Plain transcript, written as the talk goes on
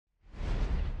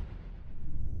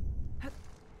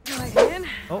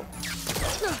Oh.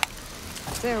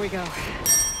 There we go.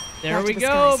 There we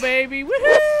go, baby.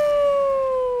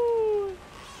 Woohoo!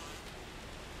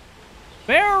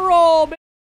 Barrel roll, baby.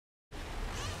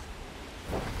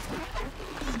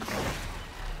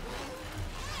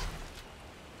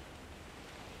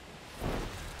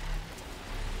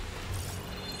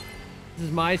 This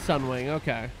is my Sunwing.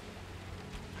 Okay.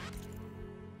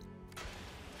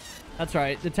 That's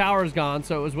right. The tower's gone,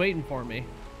 so it was waiting for me.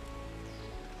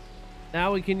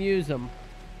 Now we can use them.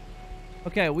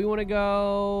 Okay, we want to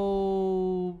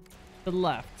go to the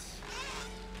left.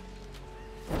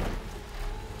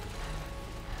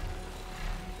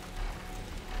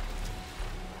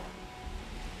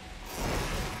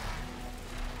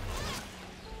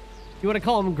 You want to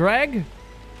call him Greg?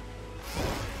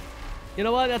 You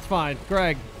know what? That's fine.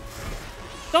 Greg.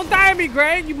 Don't die on me,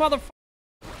 Greg, you motherfucker.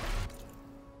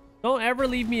 Don't ever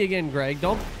leave me again, Greg.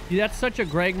 Don't. That's such a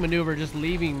Greg maneuver, just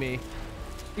leaving me.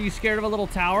 Are you scared of a little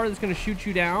tower that's going to shoot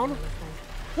you down?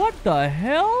 What the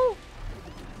hell?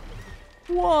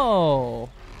 Whoa.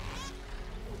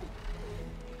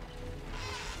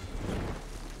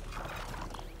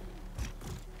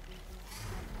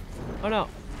 Oh, no.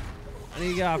 I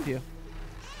need to get off you.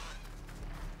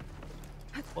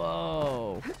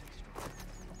 Whoa.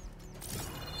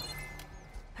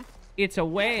 It's a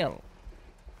whale.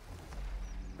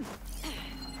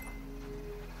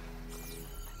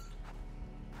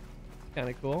 Kind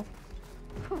of cool.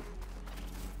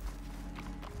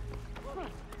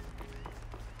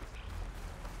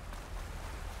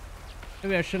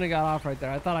 Maybe I shouldn't have got off right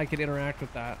there. I thought I could interact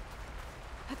with that.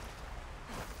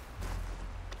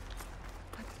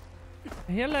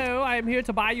 Hello, I am here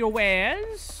to buy your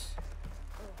wares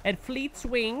at Fleet's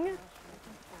Wing.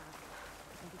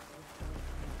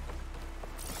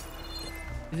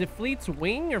 Is it Fleet's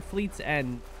Wing or Fleet's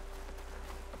End?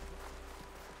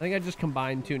 I think I just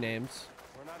combined two names.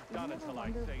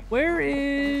 Where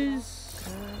is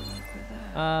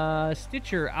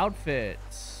Stitcher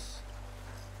outfits?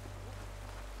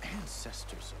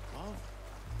 Ancestors above.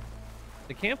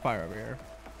 The campfire over here.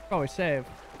 Oh, we save.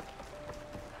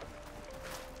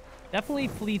 Definitely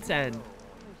Fleet's End.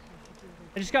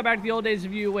 I just got back to the old days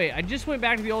of you. Wait, I just went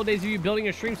back to the old days of you building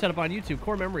a stream setup on YouTube.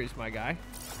 Core memories, my guy.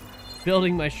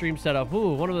 Building my stream setup.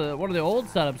 Ooh, one of the old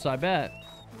setups, I bet.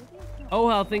 Oh,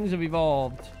 how things have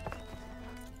evolved.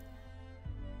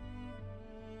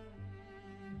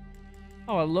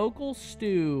 Oh, a local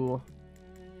stew.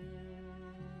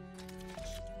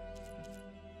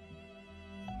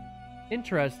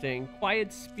 Interesting.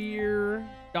 Quiet spear.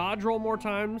 Dodge roll more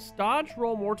times. Dodge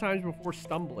roll more times before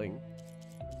stumbling.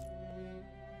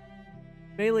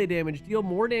 Melee damage. Deal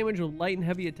more damage with light and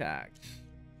heavy attacks.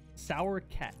 Sour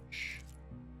catch.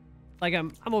 Like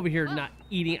I'm over here not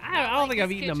eating. I don't think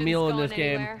I've eaten a meal in this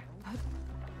game.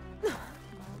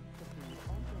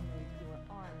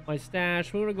 My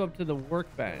stash. We're gonna go up to the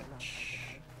workbench.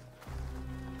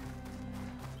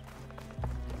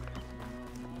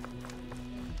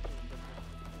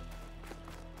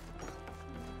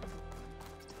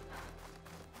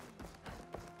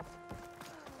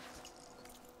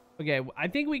 Okay, I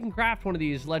think we can craft one of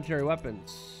these legendary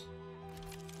weapons.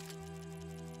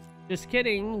 Just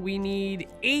kidding. We need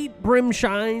 8 brim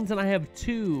shines and I have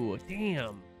 2.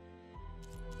 Damn.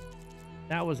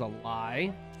 That was a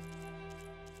lie.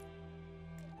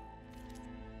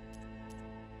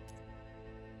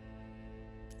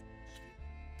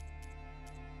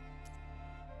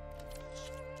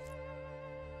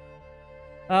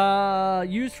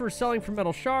 Used for selling for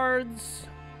metal shards.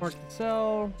 Mark to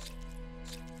sell.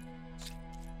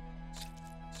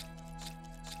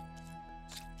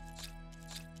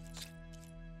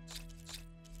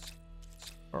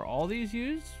 Are all these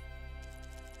used?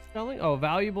 Selling? Oh,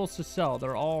 valuables to sell.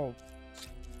 They're all...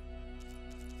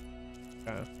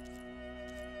 Okay.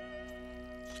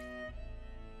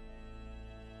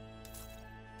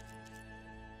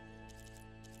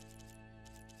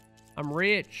 I'm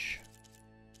rich.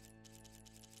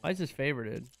 Why is this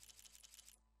favorited?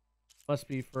 Must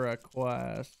be for a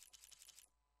quest.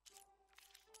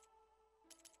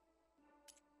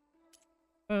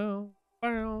 Bow,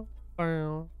 bow,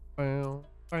 bow, bow,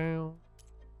 bow.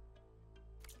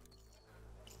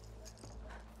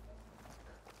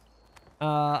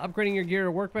 Upgrading your gear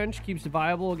to workbench keeps it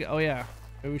viable. Oh yeah,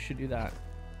 maybe we should do that.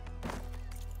 I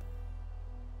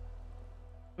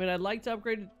mean, I'd like to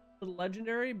upgrade it to the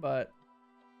legendary, but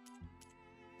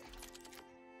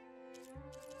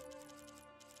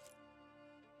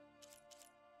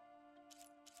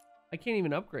I can't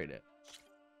even upgrade it.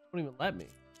 Won't even let me.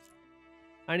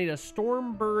 I need a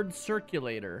Stormbird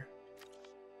circulator.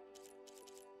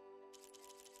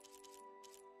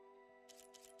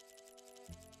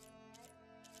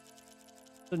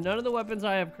 So none of the weapons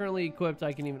I have currently equipped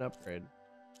I can even upgrade.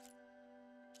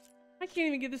 I can't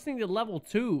even get this thing to level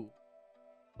 2.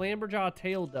 Clamberjaw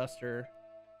Tail Duster.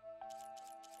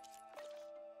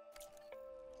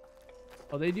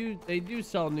 Oh, they do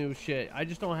sell new shit. I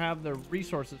just don't have the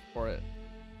resources for it.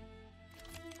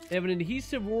 They have an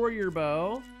adhesive warrior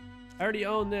bow. I already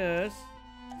own this.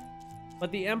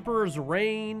 But the Emperor's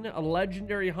Reign, a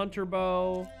legendary hunter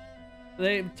bow.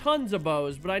 They have tons of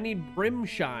bows, but I need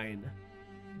Brimshine.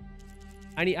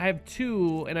 I have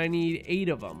 2 and I need 8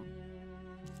 of them.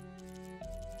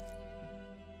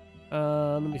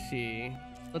 Let me see.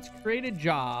 Let's create a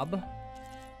job.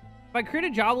 If I create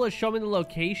a job, will it show me the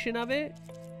location of it?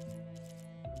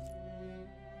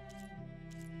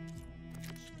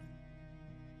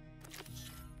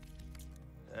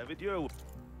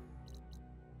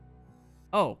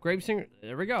 Oh, Gravesinger.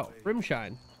 There we go.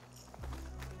 Brimshine.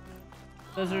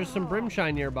 Says there's some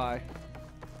Brimshine nearby.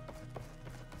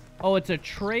 Oh, it's a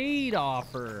trade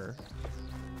offer.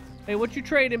 Hey, what you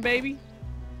trading, baby?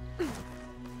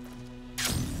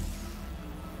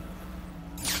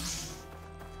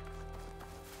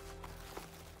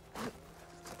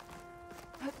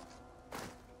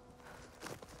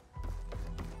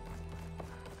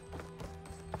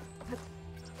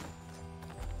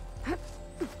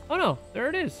 Oh no, there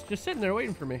it is. Just sitting there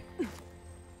waiting for me.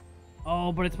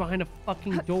 Oh, but it's behind a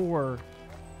fucking door.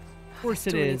 Of course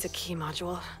it is. Needs a key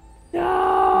module.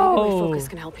 No! Maybe my focus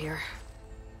can help here.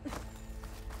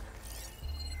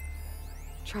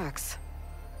 Tracks.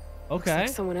 Okay. Looks like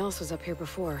someone else was up here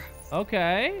before.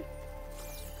 Okay.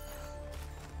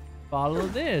 Follow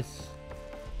this.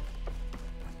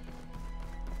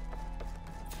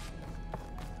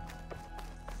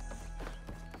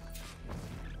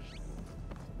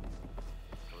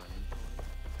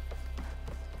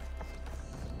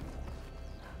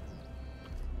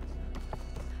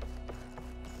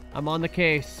 I'm on the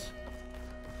case.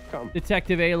 Come.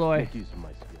 Detective Aloy. Make use of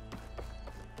my skill.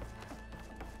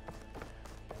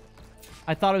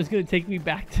 I thought it was gonna take me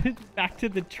back to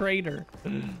the trader.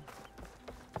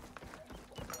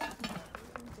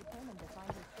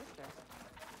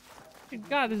 Good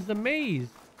God, this is a maze.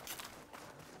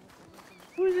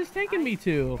 Who is this taking me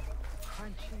to?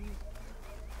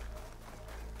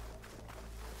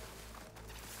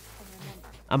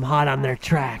 I'm hot on their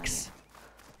tracks.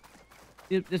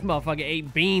 This motherfucker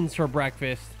ate beans for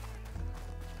breakfast.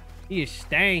 He is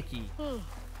stanky.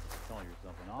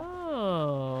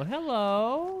 Oh,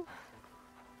 hello.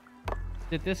 Is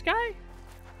it this guy?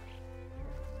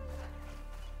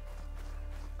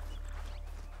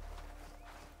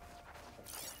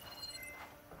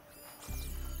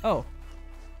 Oh.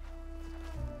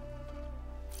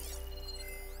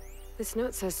 This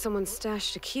note says someone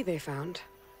stashed a key they found.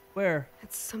 Where?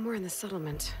 It's somewhere in the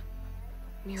settlement.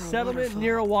 Near a Settlement waterfall.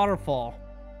 near a waterfall.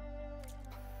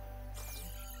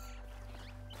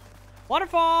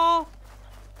 Waterfall!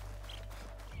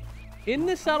 In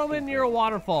the settlement near a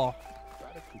waterfall.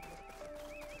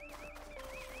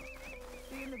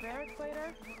 See you in the barracks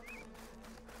later?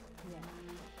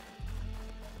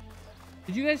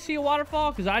 Did you guys see a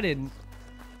waterfall? Because I didn't.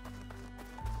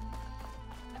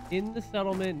 In the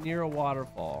settlement near a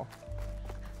waterfall.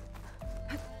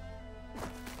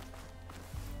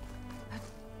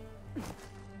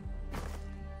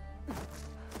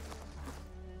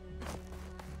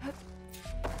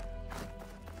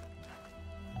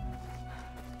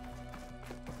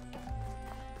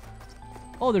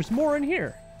 Oh, there's more in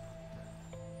here.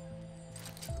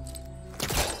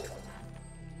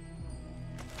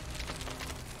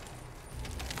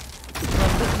 Well,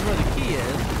 this is where the key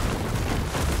is.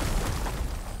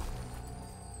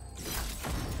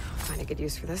 Find a good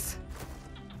use for this.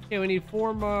 Okay, we need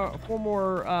four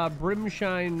more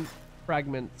Brimshine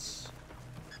fragments.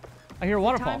 I hear a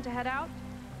waterfall. Time to head out?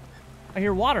 I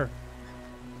hear water.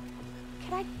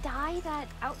 Could I dye that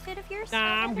outfit of yours?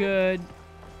 Nah, I'm good.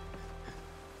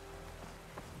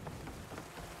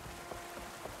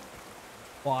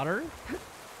 Water?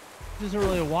 This isn't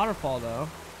really a waterfall, though.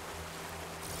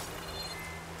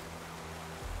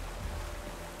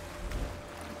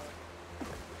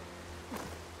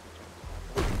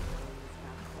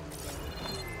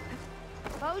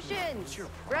 Potions!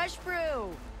 Fresh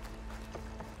brew!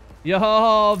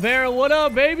 Yo, Baron, what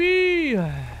up, baby?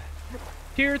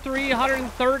 Tier 3,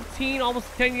 113,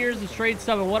 almost 10 years of straight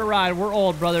 7. What a ride. We're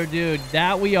old, brother, dude.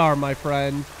 That we are, my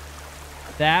friend.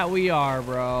 That we are,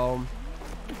 bro.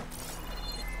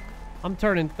 I'm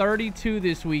turning 32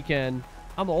 this weekend.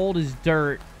 I'm old as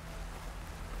dirt.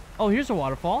 Oh, here's a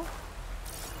waterfall.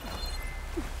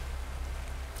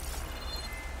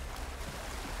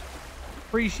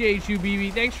 Appreciate you,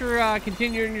 BB. Thanks for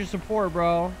continuing your support,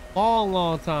 bro. Long,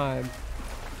 long time.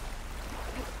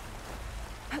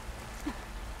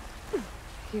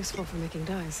 Useful for making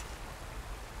dyes.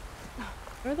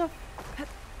 Where the...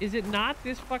 Is it not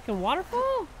this fucking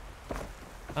waterfall?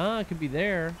 Ah, it could be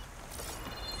there.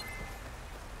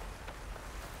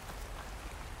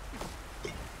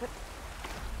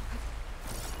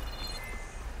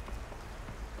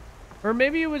 Or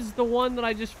maybe it was the one that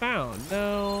I just found.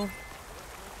 No.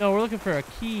 No, we're looking for a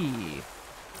key.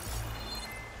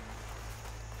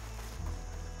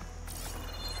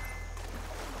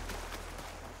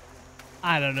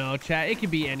 I don't know, chat. It could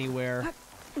be anywhere.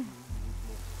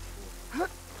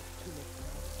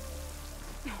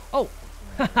 Oh.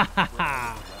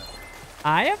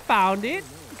 I have found it.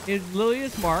 It literally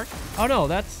is marked. Oh no,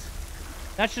 that's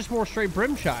just more straight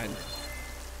brimshine.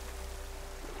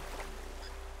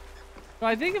 So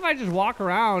I think if I just walk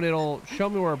around, it'll show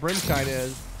me where a brimshine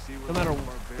is. No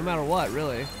matter what,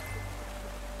 really.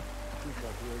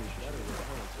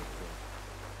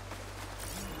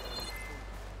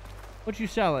 What you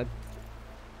selling?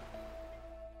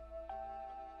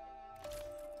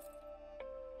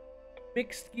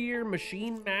 Mixed gear,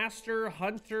 machine master,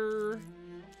 hunter,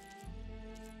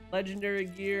 legendary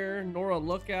gear, Nora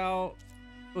lookout.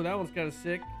 Oh, that one's kind of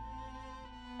sick.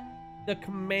 The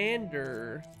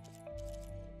commander.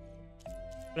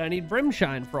 But I need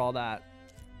brimshine for all that.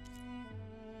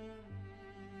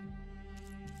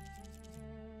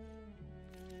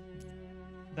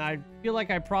 And I feel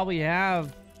like I probably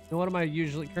have. What am I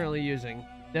currently using?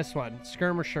 This one,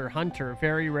 skirmisher, hunter,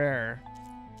 very rare.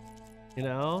 You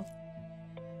know,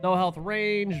 no health,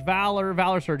 range, valor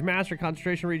surge, master,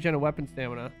 concentration, regen, and weapon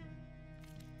stamina.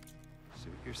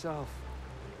 Suit yourself.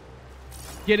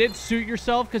 Get it? Suit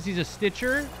yourself because he's a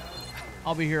stitcher.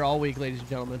 I'll be here all week, ladies and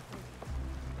gentlemen.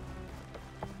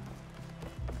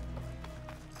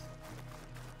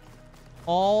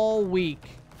 All week.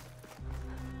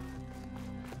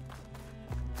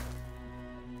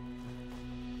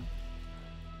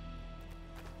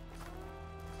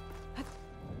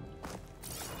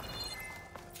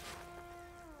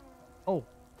 Oh,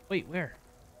 wait, where?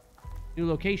 New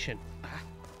location.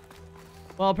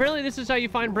 Well, apparently this is how you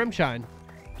find brimshine.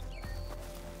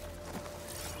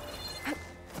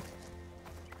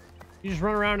 You just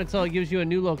run around until it gives you a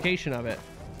new location of it.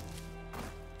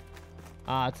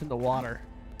 Ah, it's in the water.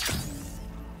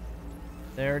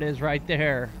 There it is right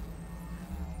there.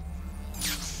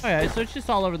 Okay, so it's just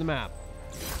all over the map.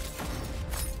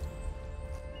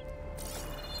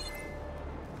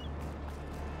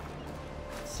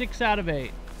 Six out of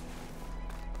 8.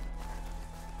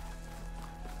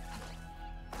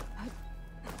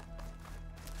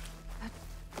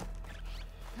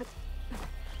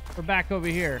 We're back over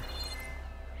here.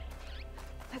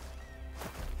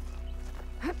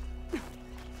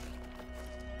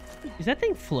 Is that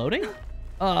thing floating?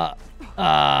 What?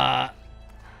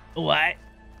 What?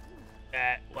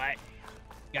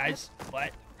 Guys,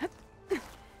 what?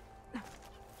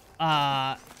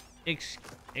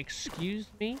 Excuse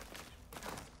me?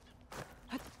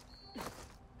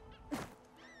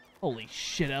 Holy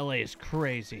shit, LA is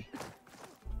crazy.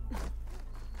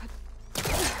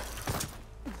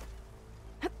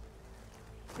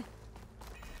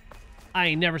 I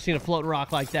ain't never seen a floating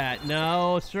rock like that.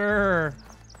 No, sir.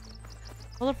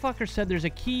 Motherfucker said there's a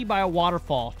key by a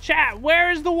waterfall. Chat, where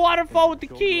is the waterfall with the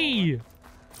key?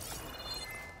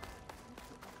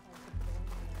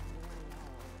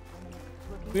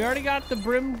 We already got the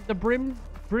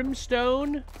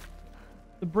brimstone,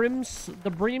 brim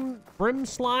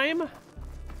slime.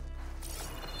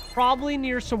 Probably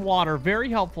near some water. Very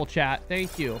helpful, chat.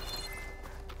 Thank you.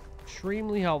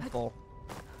 Extremely helpful.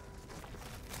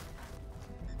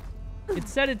 It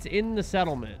said it's in the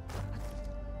settlement.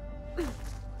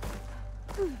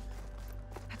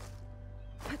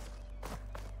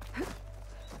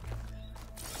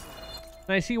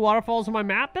 Can I see waterfalls on my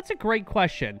map? That's a great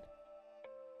question.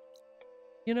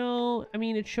 You know, I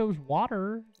mean, it shows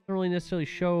water. It doesn't really necessarily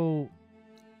show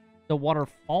the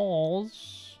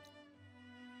waterfalls.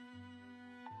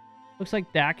 Looks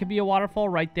like that could be a waterfall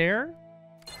right there.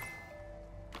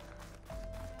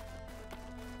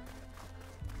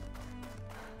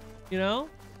 You know?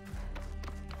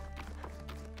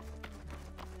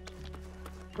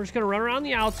 We're just gonna run around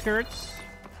the outskirts.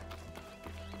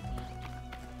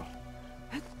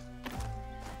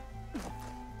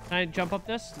 Can I jump up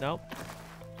this? Nope.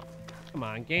 Come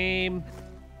on, game.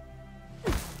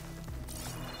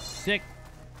 Sick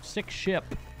ship.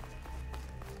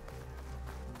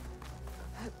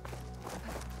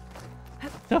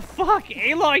 The fuck?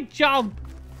 Aloy, jump!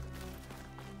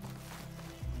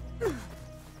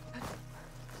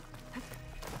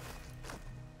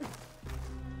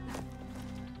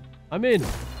 I'm in.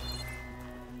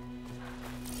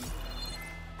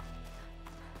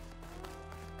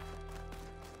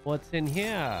 What's in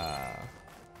here?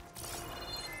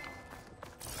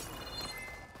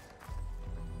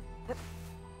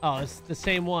 Oh, it's the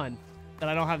same one that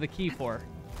I don't have the key for.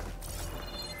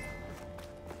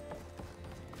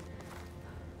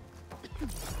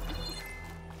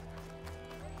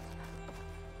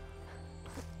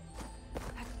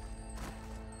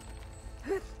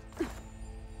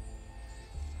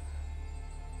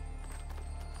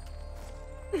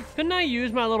 Couldn't I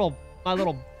use my little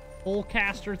pole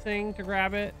caster thing to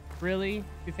grab it? Really?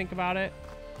 If you think about it.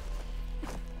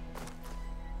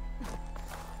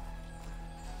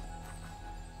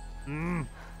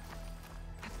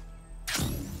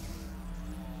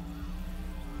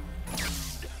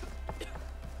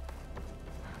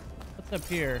 What's up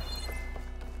here?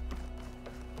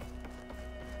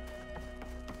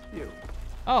 You.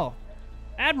 Oh,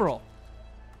 Admiral.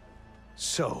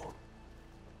 So,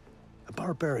 a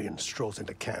barbarian strolls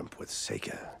into camp with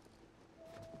Seika.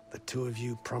 The two of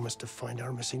you promised to find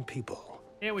our missing people.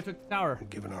 Yeah, we took the tower.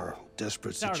 Given our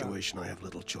desperate Tower. situation, I have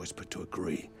little choice but to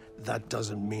agree. That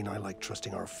doesn't mean I like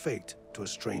trusting our fate to a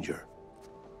stranger.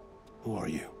 Who are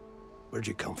you? Where'd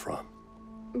you come from?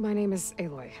 My name is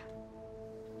Aloy.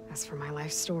 As for my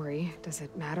life story, does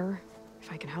it matter if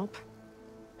I can help?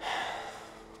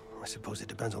 I suppose it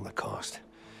depends on the cost.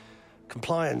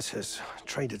 Compliance has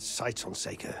trained its sights on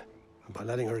Seika. And by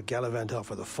letting her gallivant off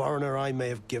with a foreigner, I may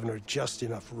have given her just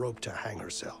enough rope to hang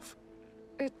herself.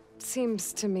 It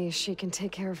seems to me she can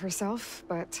take care of herself,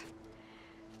 but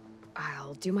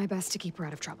I'll do my best to keep her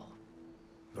out of trouble.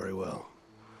 Very well.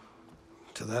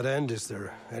 To that end, is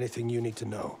there anything you need to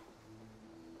know?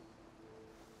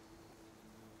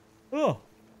 Oh.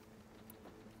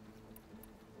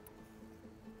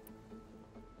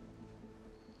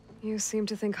 You seem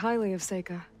to think highly of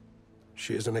Seika.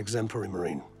 She is an exemplary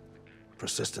Marine.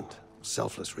 Persistent,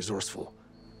 selfless, resourceful.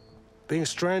 Being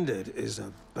stranded is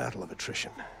a battle of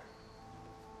attrition.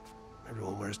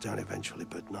 Everyone wears down eventually,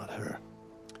 but not her.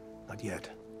 Not yet.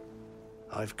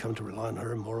 I've come to rely on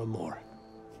her more and more.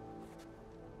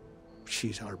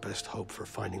 She's our best hope for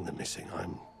finding the missing,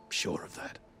 I'm sure of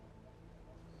that.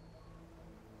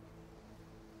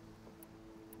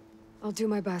 I'll do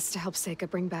my best to help Seika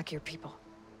bring back your people.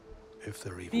 If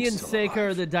they're even Me and still Seika are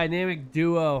alive. the dynamic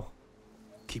duo.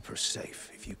 Keep her safe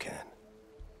if you can.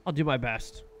 I'll do my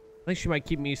best. I think she might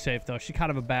keep me safe, though. She's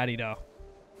kind of a baddie, though.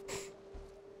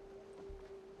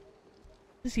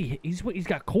 Is he? He's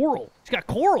got coral. He's got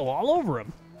coral all over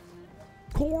him.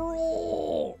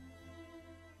 Coral.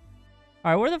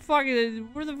 All right, where the fuck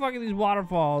are these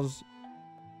waterfalls?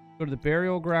 Go to the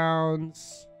burial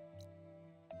grounds.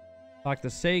 Talk to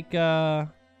Seika.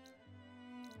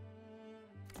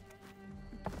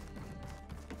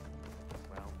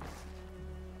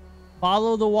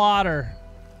 Follow the water.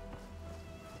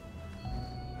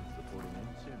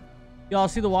 Y'all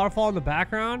see the waterfall in the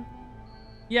background?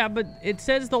 Yeah, but it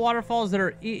says the waterfalls that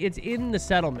are it's in the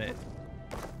settlement.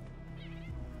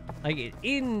 Like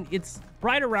it's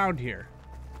right around here.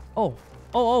 Oh.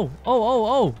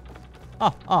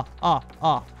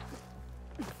 Ah.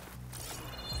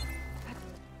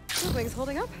 Things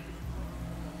holding up?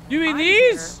 You mean I'm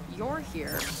these? Here. You're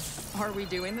here. Are we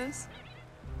doing this?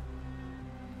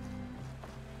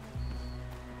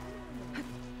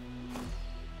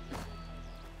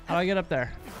 How do I get up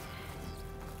there?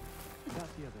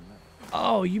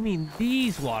 Oh, you mean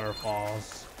these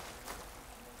waterfalls?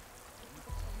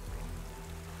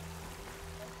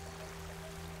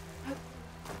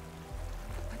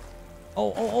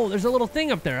 Oh, there's a little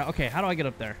thing up there. Okay, how do I get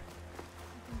up there?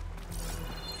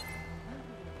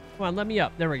 Come on, let me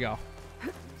up. There we go.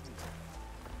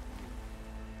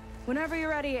 Whenever you're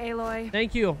ready, Aloy.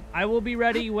 Thank you. I will be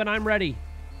ready when I'm ready.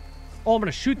 Oh, I'm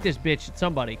gonna shoot this bitch at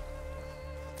somebody.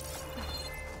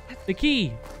 The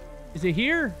key. Is it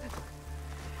here?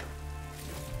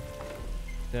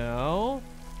 No.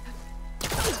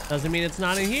 Doesn't mean it's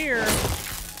not in here.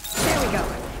 There we go.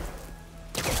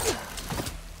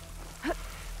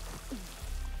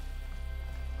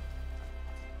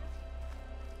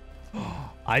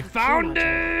 I found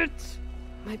it!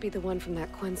 Might be the one from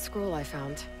that Quen scroll I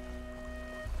found.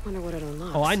 Wonder what it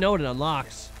unlocks. Oh, I know what it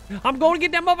unlocks. I'm going to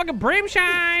get that motherfucking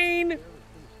brimshine!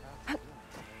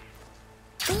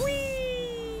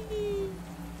 Whee!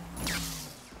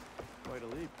 Quite a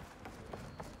leap.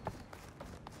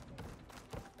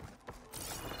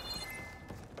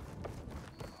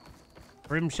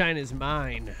 Brimshine is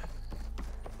mine.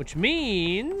 Which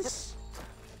means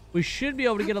we should be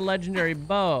able to get a legendary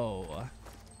bow.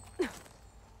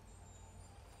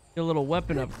 Get a little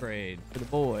weapon upgrade for the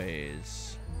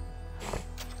boys.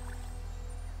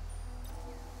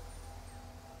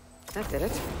 That did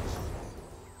it.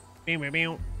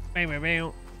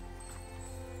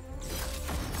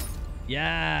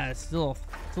 Yeah, it's a little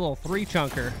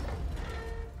 3-chunker.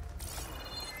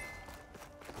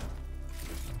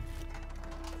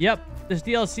 Yep, this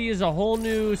DLC is a whole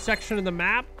new section of the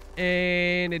map,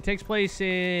 and it takes place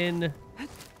in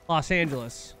Los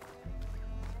Angeles.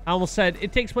 I almost said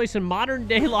it takes place in modern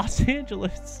day Los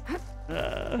Angeles.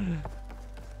 Former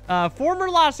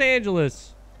Los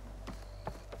Angeles.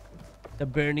 The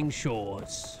Burning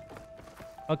Shores.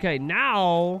 Okay,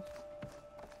 now...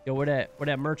 Yo, where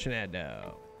that merchant at,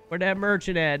 though? Where that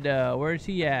merchant at, though? Where's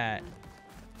he at?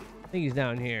 I think he's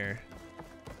down here.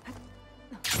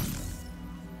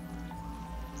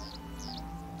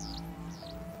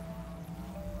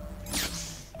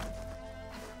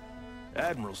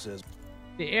 Admiral says...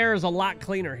 The air is a lot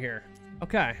cleaner here.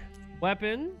 Okay.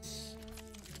 Weapons.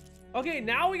 Okay,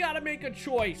 now we gotta make a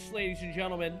choice, ladies and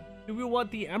gentlemen. Do we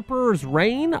want the Emperor's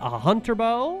Reign, a hunter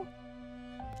bow?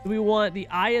 Do we want the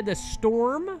Eye of the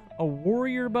Storm, a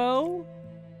warrior bow?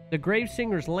 The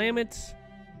Gravesinger's Lamets,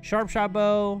 sharpshot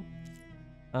bow.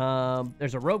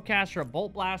 There's a rope caster, a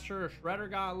bolt blaster, a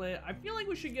shredder gauntlet. I feel like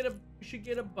we should get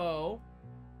a bow.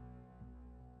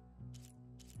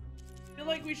 I feel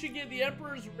like we should get the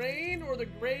Emperor's Reign or the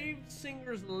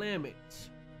Gravesinger's Lamets.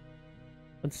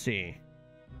 Let's see.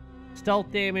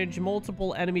 Stealth damage,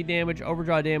 multiple enemy damage,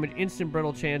 overdraw damage, instant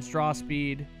brittle chance, draw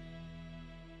speed.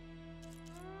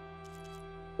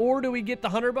 Or do we get the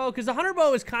hunter bow? Because the hunter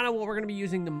bow is kind of what we're going to be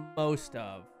using the most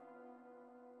of.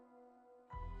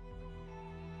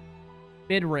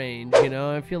 Mid-range, you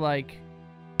know? I feel like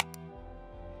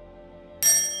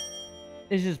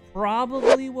this is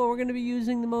probably what we're going to be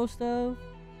using the most of.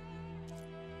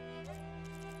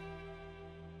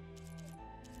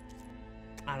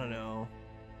 I don't know.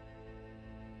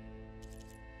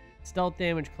 Stealth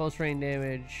damage, close range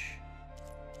damage.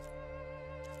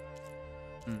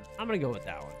 I'm gonna go with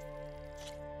that one.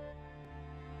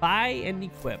 Buy and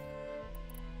equip.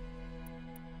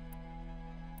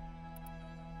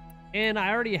 And I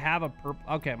already have a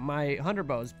purple. Okay, my hunter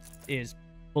bow is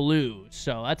blue,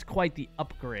 so that's quite the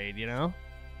upgrade, you know?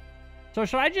 So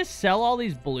should I just sell all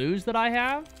these blues that I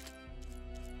have?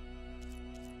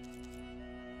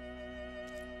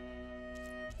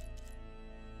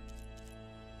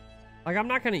 Like, I'm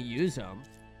not gonna use them.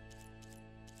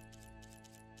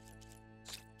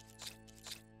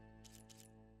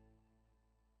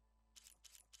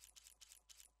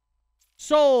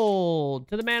 Sold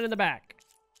to the man in the back.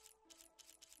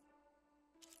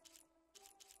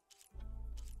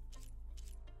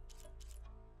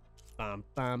 Bum,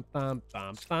 bum, bum,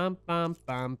 bum, bum, bum,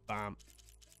 bum, bum.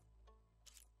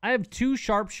 I have 2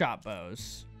 sharpshot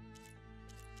bows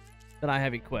that I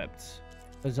have equipped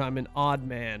because I'm an odd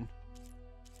man.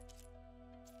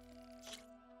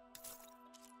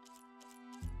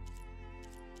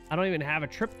 I don't even have a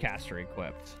tripcaster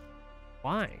equipped.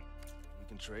 Why? We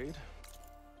can trade.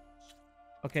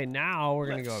 Okay, now we're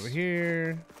gonna go over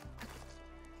here.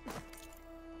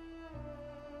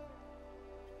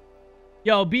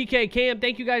 Yo, BK Cam,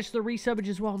 thank you guys for the resubbage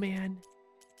as well, man.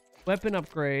 Weapon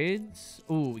upgrades.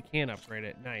 Ooh, we can upgrade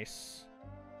it. Nice.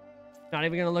 Not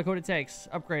even gonna look what it takes.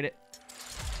 Upgrade it.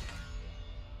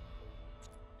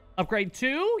 Upgrade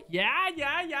 2? Yeah.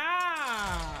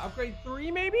 Upgrade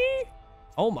 3, maybe?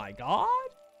 Oh my god.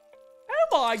 Oh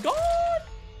my god.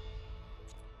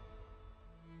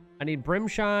 I need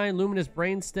Brimshine, Luminous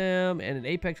Brainstem, and an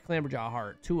Apex Clamberjaw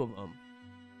Heart. 2 of them.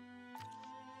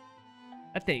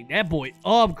 That boy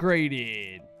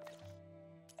upgraded.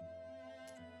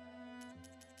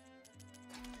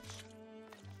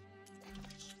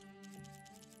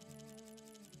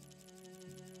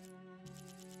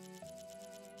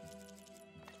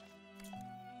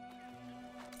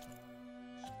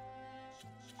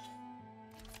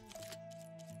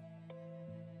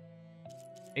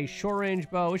 A short range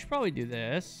bow. We should probably do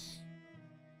this.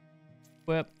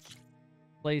 Equip.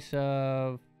 Place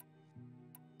of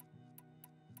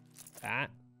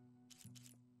that.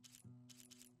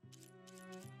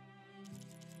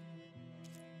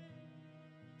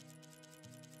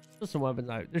 There's some weapons.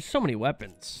 There's so many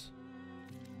weapons.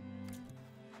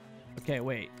 Okay,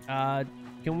 wait.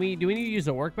 Do we need to use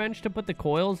a workbench to put the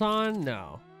coils on?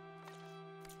 No.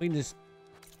 We can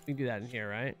do that in here,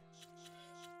 right?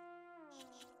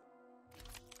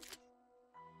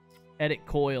 Edit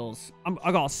coils.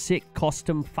 I got a sick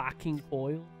custom fucking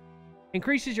coil.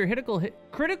 Increases your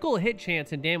critical hit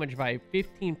chance and damage by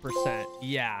 15%.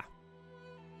 Yeah.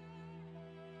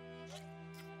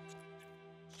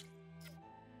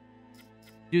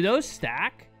 Do those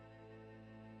stack?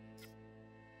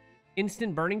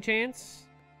 Instant burning chance?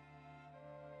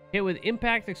 Hit with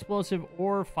impact, explosive,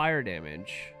 or fire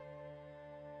damage.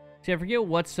 See, I forget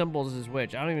what symbols is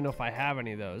which. I don't even know if I have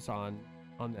any of those on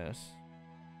this.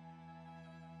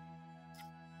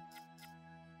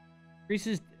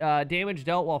 Increases damage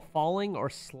dealt while falling or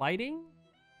sliding.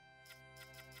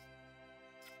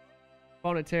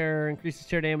 Component tear. Increases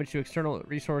tear damage to external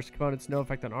resource components. No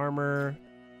effect on armor.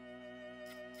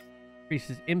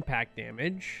 Increases impact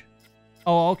damage.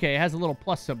 Oh, okay. It has a little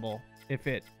plus symbol if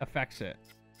it affects it.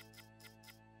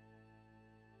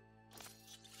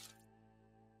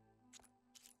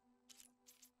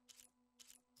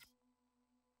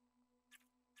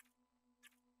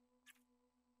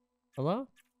 Hello?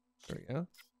 There we go.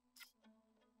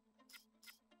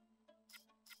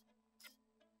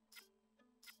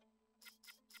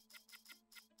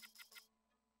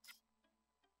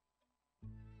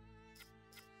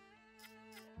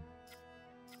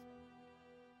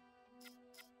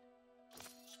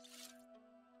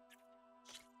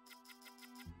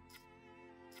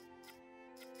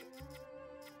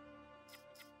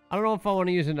 I don't know if I want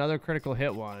to use another critical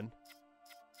hit one.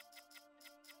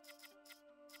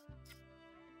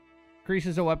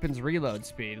 Increases a weapon's reload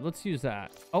speed. Let's use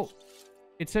that. Oh,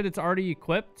 it said it's already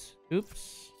equipped.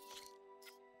 Oops.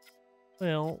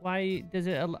 Well, why does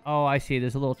it... Oh, I see.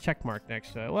 There's a little check mark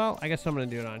next to it. Well, I guess I'm going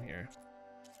to do it on here.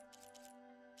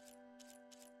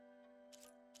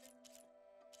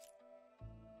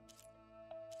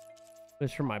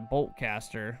 This is for my bolt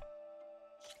caster.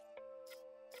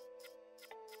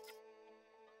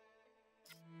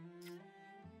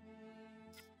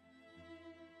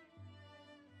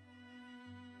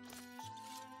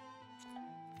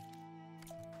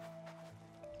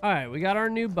 All right, we got our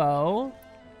new bow.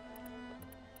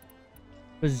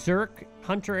 Berserk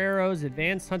hunter arrows,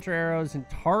 advanced hunter arrows, and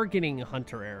targeting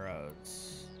hunter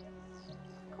arrows.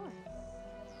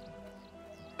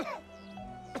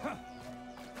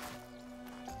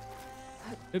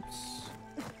 Oops.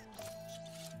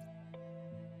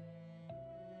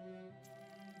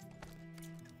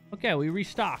 Okay, we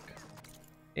restock.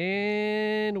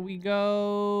 And we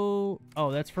go...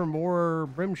 Oh, that's for more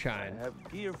brimshine. I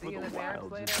have gear for the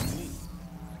wild. Just me.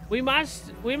 We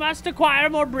must acquire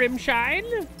more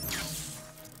brimshine.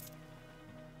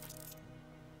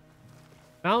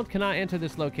 Mount cannot enter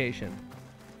this location.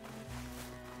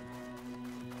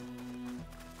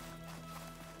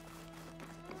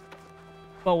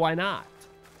 But why not?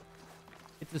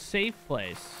 It's a safe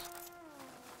place.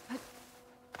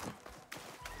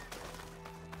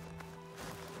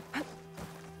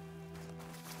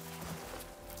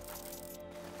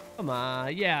 Come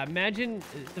on. Yeah, imagine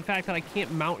the fact that I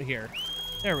can't mount here.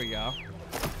 There we go.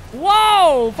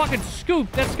 Whoa! Fucking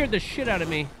scoop. That scared the shit out of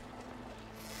me.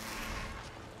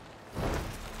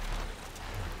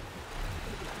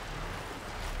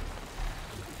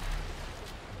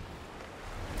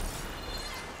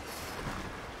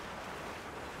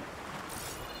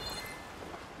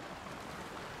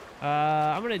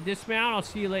 I'm gonna dismount. I'll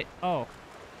see you later. Oh.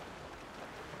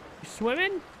 You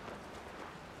swimming?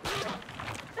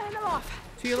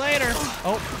 See you later.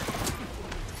 Oh.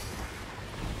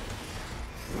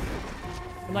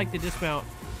 I'd like to dismount.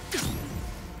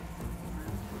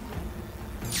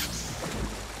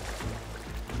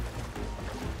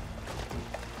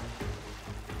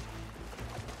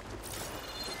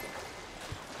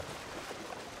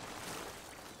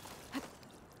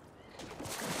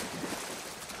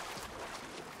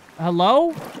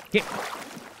 Hello?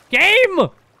 Game?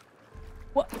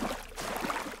 What?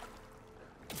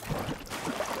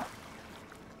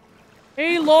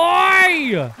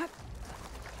 Aloy!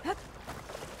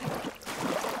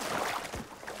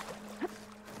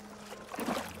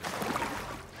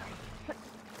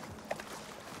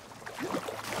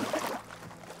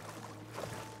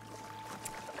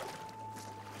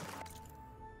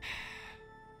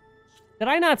 Did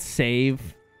I not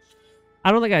save?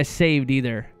 I don't think I saved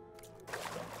either.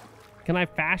 Can I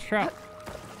fast travel?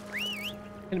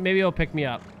 And maybe it'll pick me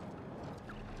up.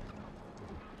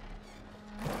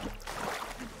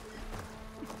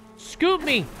 Scoop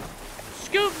me!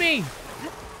 Scoop me!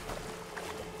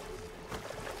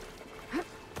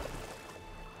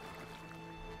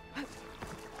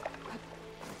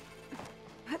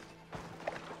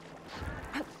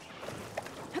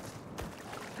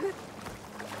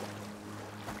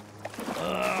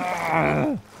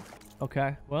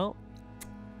 Okay, well,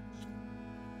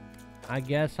 I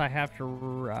guess I have to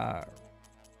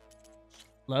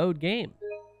load game.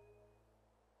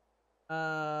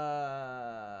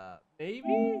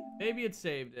 Maybe? Maybe it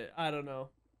saved it. I don't know.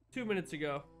 2 minutes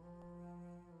ago.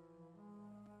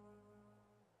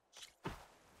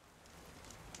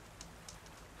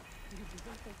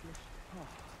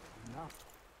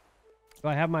 Do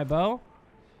I have my bow?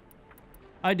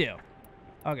 I do.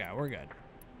 Okay, we're good.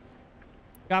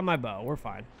 Got my bow. We're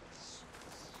fine.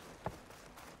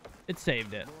 It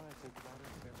saved it.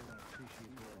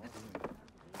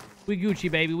 We Gucci,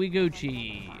 baby. We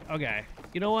Gucci. Okay.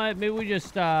 You know what? Maybe we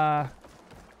just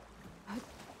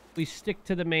we stick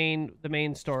to the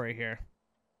main story here.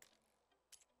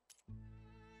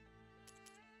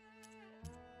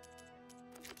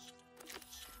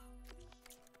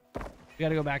 We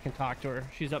gotta go back and talk to her.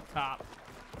 She's up top.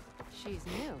 She's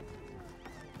new.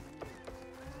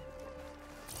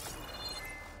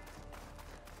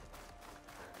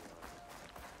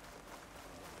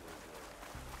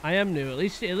 I am new. At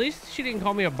least she didn't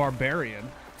call me a barbarian.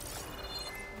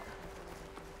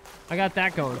 I got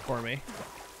that going for me.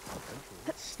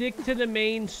 Stick to the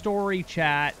main story,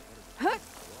 chat.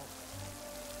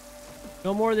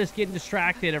 No more of this getting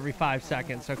distracted every 5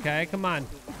 seconds, okay? Come on.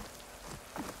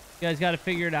 You guys got to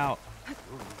figure it out.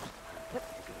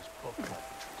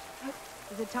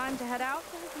 Is it time to head out?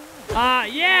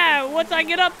 Yeah, once I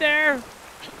get up there.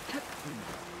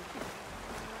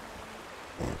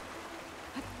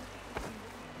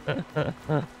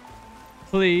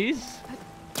 Please.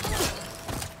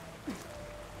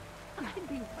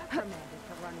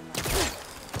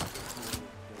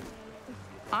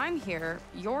 I'm here.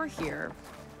 You're here.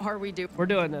 Are we We're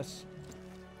doing this.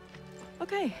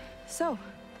 Okay, so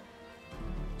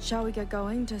shall we get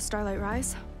going to Starlight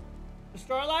Rise?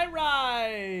 Starlight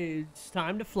Rise.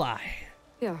 Time to fly.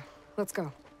 Yeah, let's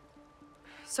go.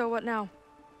 So what now?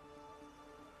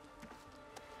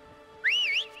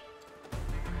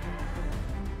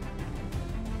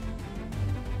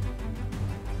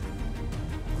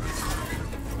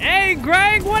 Hey,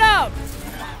 Greg, what up?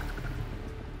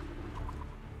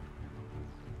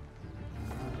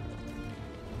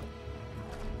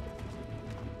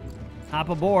 Hop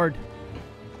aboard.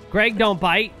 Greg, don't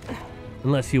bite.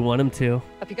 Unless you want him to.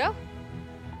 Up you go.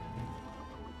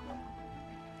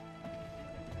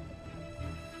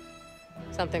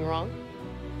 Something wrong?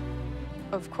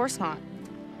 Of course not.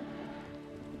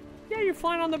 Yeah, you're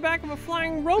flying on the back of a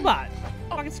flying robot.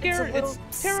 Fucking scary. It's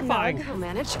terrifying. Snug. I'll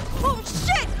manage. Oh,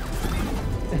 shit!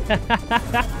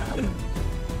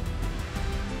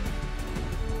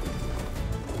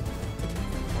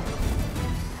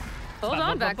 Hold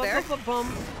on back there.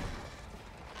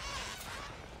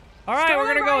 All right,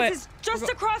 we're gonna go. Is just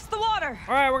across the water.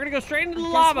 All right, we're gonna go straight into the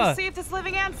Guess lava. We'll see if this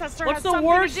living ancestor What's has the something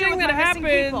worst to do thing with that my missing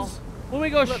people. happens when we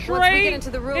go Look, straight once we get into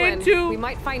the ruin, into? we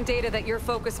might find data that your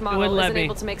focus wouldn't model let isn't me.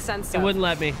 able to make sense It of. wouldn't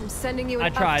let me. I'm sending you I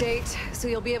an tried. update so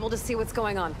you'll be able to see what's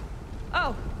going on.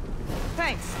 Oh,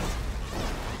 thanks.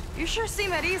 You sure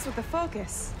seem at ease with the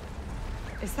focus.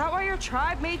 Is that why your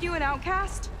tribe made you an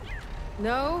outcast?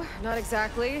 No, not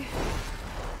exactly.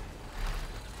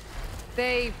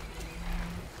 They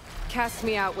cast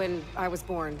me out when I was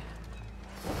born.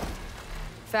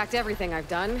 In fact, everything I've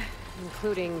done,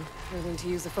 including learning to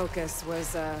use the focus,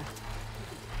 was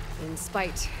in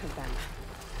spite of them.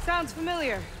 Sounds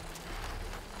familiar.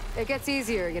 It gets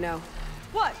easier, you know.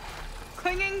 What?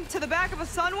 Clinging to the back of a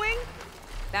sunwing?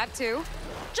 That too.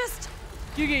 Just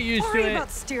You get used to worry it.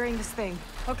 about steering this thing,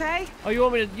 okay? Oh, you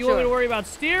want me to? You want me to worry about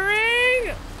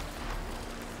steering?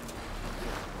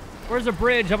 Where's the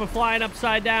bridge? I'm flying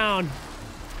upside down.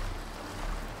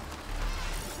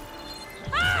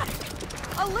 Ah!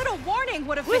 A little warning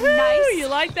would have Woohoo! been nice. You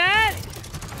like that?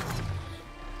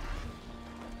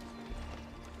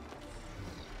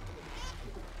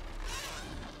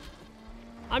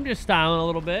 I'm just styling a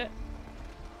little bit.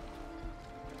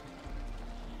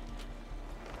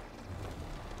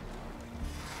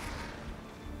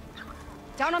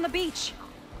 Down on the beach.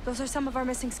 Those are some of our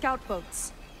missing scout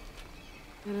boats.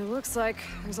 And it looks like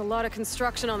there's a lot of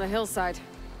construction on the hillside.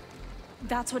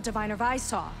 That's what Diviner Vi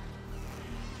saw.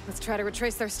 Let's try to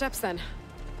retrace their steps then.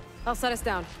 I'll set us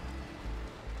down.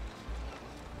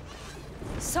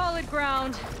 Solid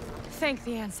ground. Thank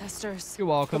the ancestors. You're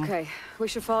welcome. Okay, we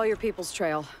should follow your people's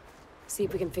trail. See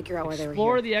if we can figure out why they were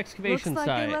Explore here. the excavation Looks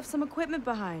like site. they left some equipment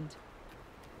behind.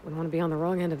 Wouldn't want to be on the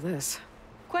wrong end of this.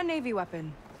 Quen Navy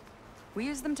weapon. We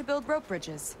use them to build rope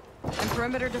bridges and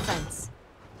perimeter defense.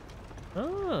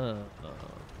 Oh. Am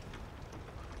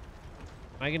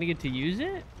I gonna get to use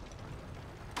it?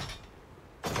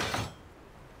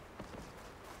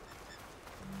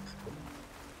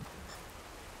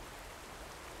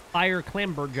 Fire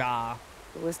clamberjaw.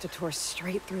 The ballista tore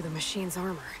straight through the machine's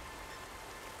armor.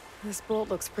 This bolt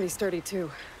looks pretty sturdy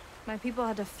too. My people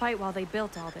had to fight while they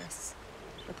built all this,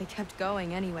 but they kept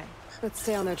going anyway. Let's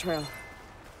stay on their trail.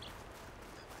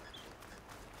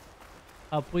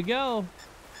 Up we go.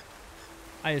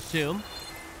 I assume.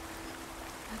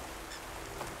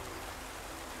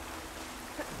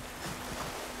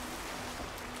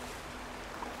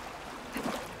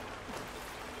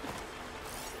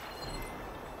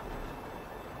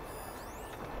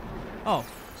 Oh,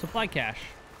 supply cache.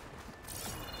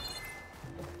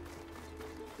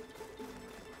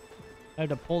 I have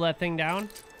to pull that thing down.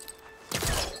 I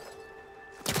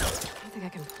don't think I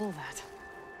can pull that.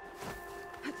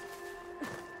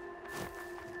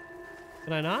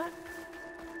 Can I not?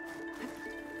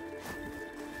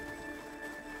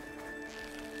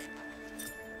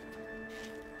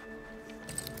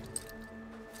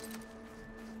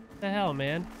 What the hell,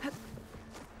 man?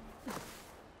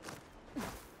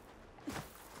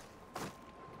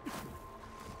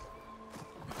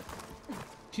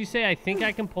 Did you say I think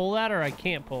I can pull that or I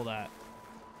can't pull that?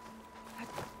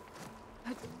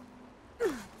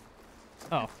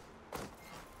 Oh. Well,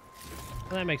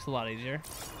 that makes it a lot easier.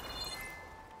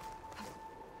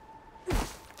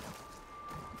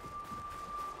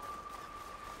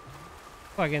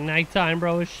 Fucking nighttime,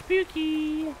 bro. It's spooky.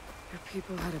 Your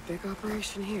people had a big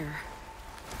operation here.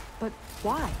 But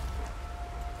why?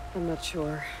 I'm not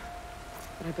sure,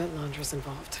 but I bet Londra's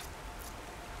involved.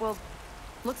 Well,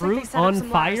 looks Fruit like they set on up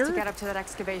some ladders fire? to get up to that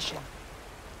excavation.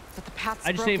 But the path's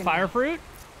I just say broken fire now. fruit?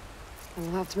 And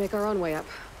we'll have to make our own way up.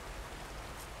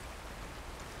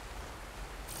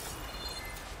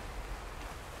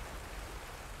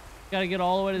 Gotta get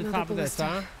all the way to the Another top of this,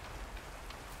 ballista.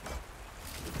 huh?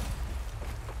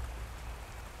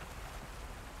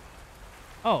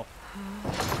 Oh.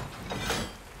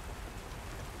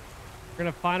 We're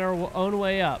gonna find our own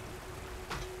way up.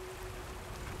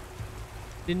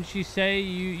 Didn't she say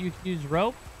you could use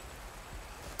rope?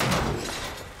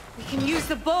 We can use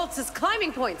the bolts as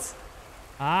climbing points. Good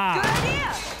Ah.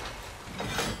 idea!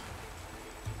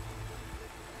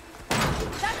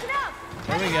 That's enough!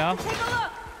 There we go. Take a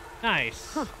look!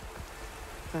 Nice.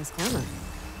 Fast climber.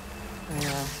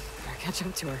 Better catch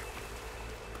up to her.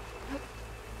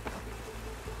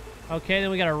 Okay, then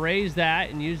we gotta raise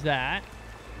that and use that.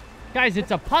 Guys,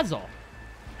 it's a puzzle.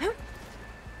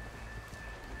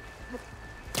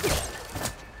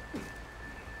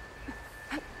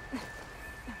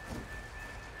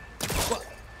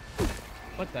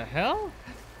 What the hell?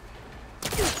 I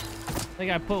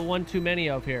think I put one too many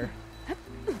up here.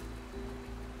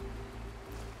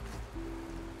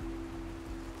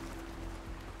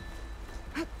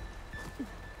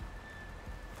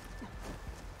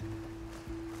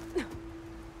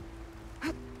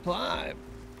 Climb.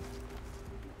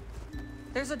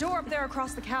 There's a door up there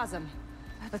across the chasm.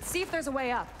 Let's see if there's a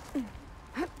way up.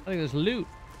 I think there's loot.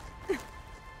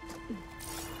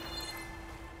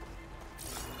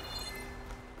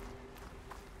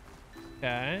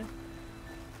 Okay.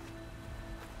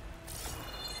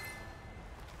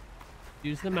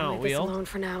 Use the mount Leave this wheel. alone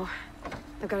for now.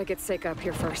 I've got to get Seika up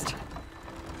here first.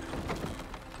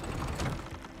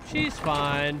 She's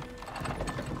fine.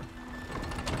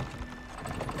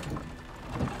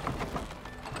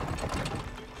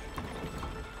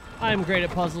 I'm great at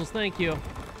puzzles, thank you.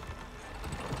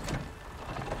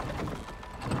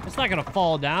 It's not gonna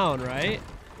fall down, right?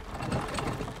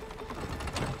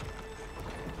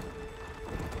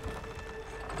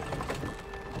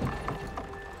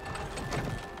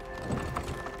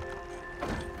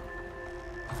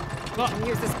 I can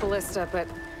use this ballista, but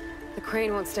the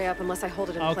crane won't stay up unless I hold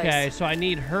it in place. Okay, so I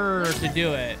need her to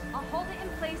do it. I'll hold it in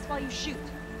place while you shoot.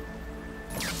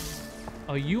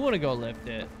 Oh, you want to go lift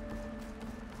it?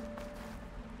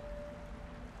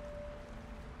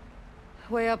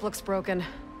 Way up looks broken.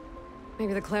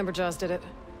 Maybe the clamberjaws did it.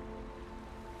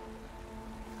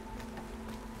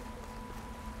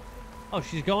 Oh,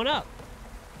 she's going up.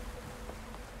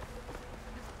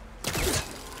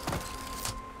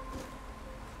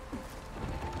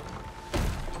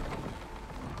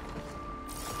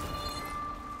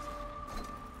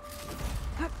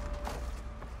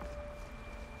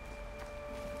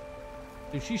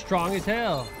 Dude, she's strong as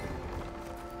hell.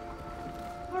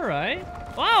 All right.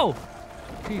 Wow.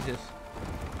 Jesus.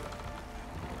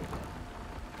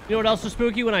 You know what else is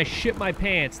spooky? When I shit my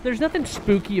pants. There's nothing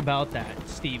spooky about that,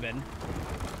 Steven.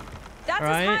 That's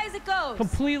Right? as high as it goes.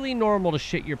 Completely normal to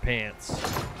shit your pants.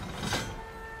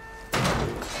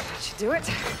 That should do it.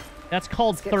 That's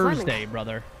called get Thursday, climbing.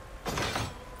 brother.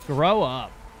 Grow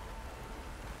up.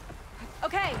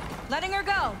 Okay, letting her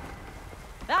go.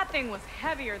 That thing was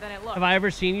heavier than it looked. Have I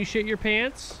ever seen you shit your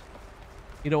pants?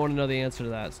 You don't want to know the answer to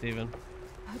that, Steven.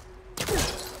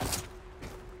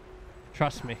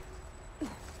 Trust me.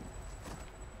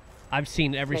 I've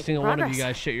seen every Making single one of you progress.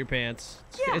 guys shit your pants.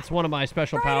 Yeah, It's one of my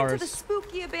special right powers. into the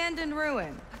spooky abandoned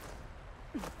ruin.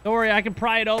 Don't worry, I can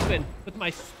pry it open with my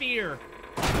spear.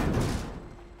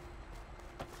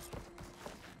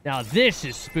 Now this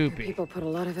is spoopy. People put a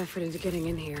lot of effort into getting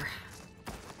in here.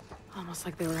 Almost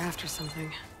like they were after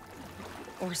something.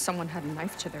 Or someone had a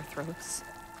knife to their throats.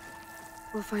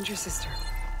 We'll find your sister.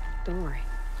 Don't worry.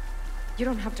 You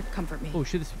don't have to comfort me. Oh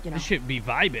shit, this should be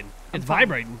vibing. It's fine.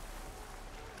 vibrating.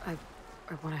 I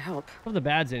want to help. What are the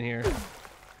bads in here?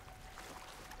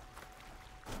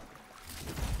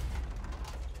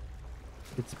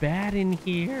 It's bad in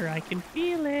here. I can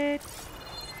feel it.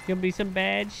 Gonna be some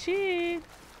bad shit.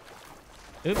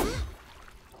 Oops.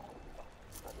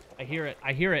 I hear it.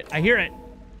 I hear it. I hear it.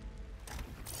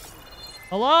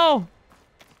 Hello?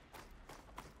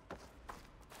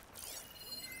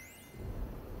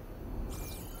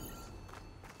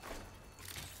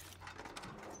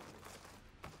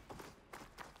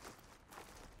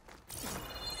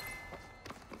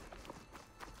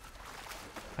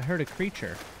 I heard a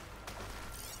creature.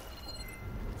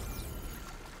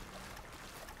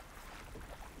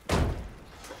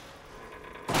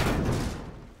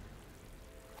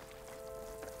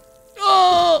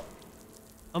 Oh!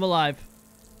 I'm alive.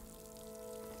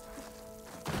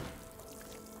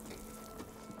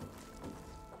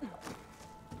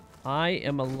 I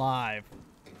am alive.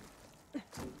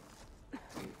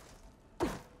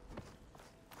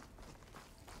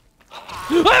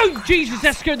 Oh Jesus!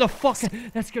 That scared the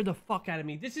fuck out of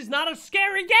me. This is not a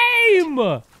scary game.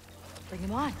 Bring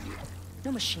him on.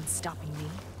 No machine stopping me.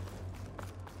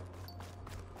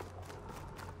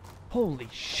 Holy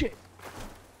shit!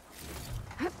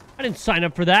 I didn't sign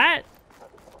up for that.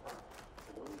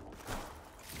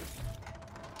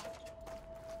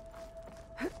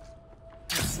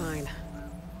 Sign.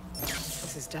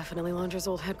 This is definitely Londra's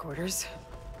old headquarters.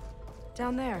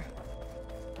 Down there.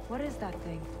 What is that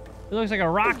thing? It looks like a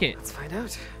rocket. Let's find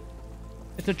out.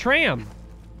 It's a tram.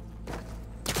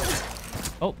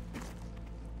 Oh.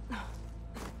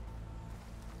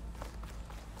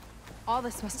 All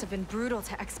this must have been brutal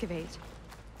to excavate.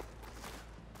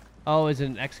 Oh, is it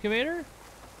an excavator?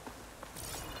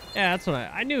 Yeah, that's what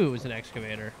I knew it was an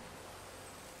excavator.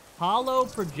 Hollow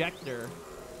projector.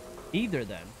 Either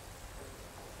then.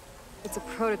 It's a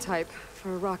prototype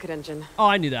for a rocket engine. Oh,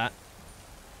 I knew that.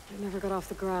 It never got off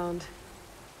the ground.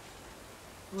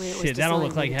 The way it was Shit, that don't look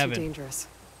designed like made it too heaven. Dangerous.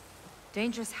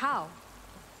 Dangerous how?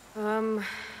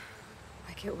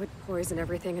 Like it would poison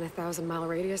everything in a 1,000-mile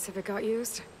radius if it got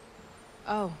used.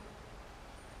 Oh.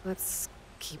 Let's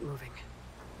keep moving.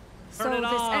 Turn it So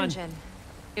this on. engine,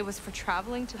 it was for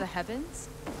traveling to the heavens?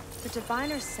 The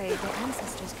diviners say their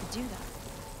ancestors could do that.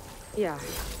 Yeah.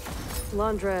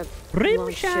 Londra Rim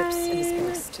launched ships into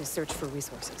shine. space to search for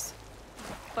resources.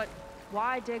 But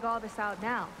why dig all this out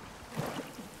now?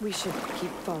 We should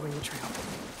keep following the trail.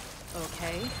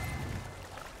 Okay.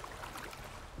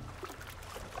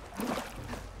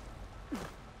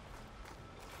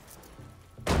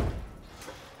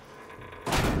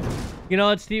 You know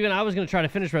what, Steven? I was going to try to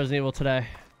finish Resident Evil today.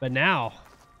 But now,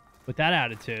 with that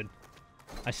attitude,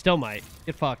 I still might.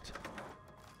 Get fucked.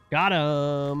 Got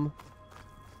him.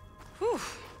 Whew.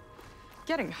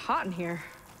 Getting hot in here.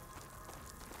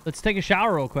 Let's take a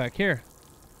shower real quick. Here.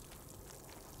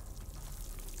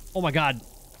 Oh my god.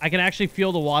 I can actually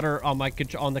feel the water on my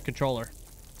on the controller.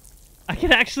 I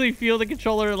can actually feel the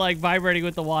controller like vibrating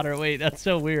with the water. Wait, that's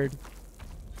so weird.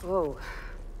 Whoa.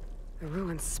 The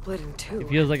ruins split in two. It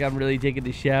feels like I'm really taking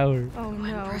a shower. Oh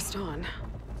no. I'm pressed on.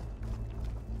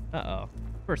 Uh-oh.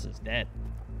 Person's dead.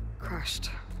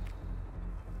 Crushed.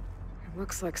 It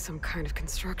looks like some kind of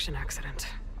construction accident.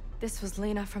 This was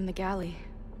Lena from the galley.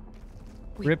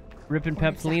 We Rip and weren't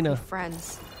Peps Lena. exactly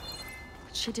friends.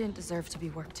 But she didn't deserve to be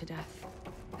worked to death.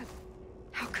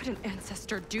 How could an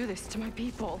ancestor do this to my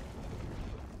people?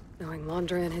 Knowing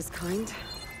Londra and his kind,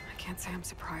 I can't say I'm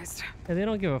surprised. Yeah, they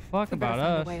don't give a fuck We better about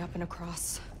find us. a way up and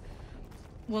across.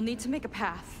 We'll need to make a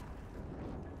path.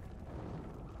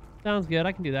 Sounds good.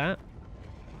 I can do that.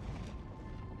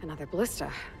 Another ballista.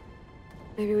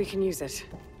 Maybe we can use it.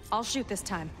 I'll shoot this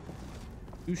time.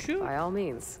 You shoot. By all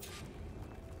means.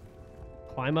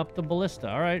 Climb up the ballista.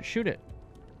 All right, shoot it.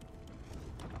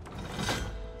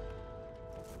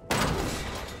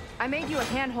 I made you a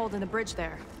handhold in the bridge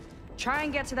there. Try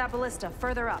and get to that ballista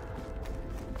further up.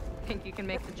 Think you can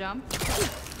make the jump?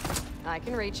 I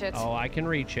can reach it. Oh, I can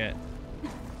reach it.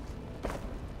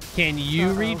 Can you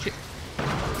reach it?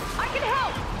 I can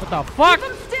help! What the fuck? Keep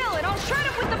him still and I'll shred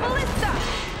him with the ballista!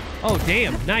 Oh,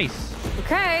 damn. Nice.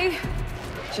 Okay.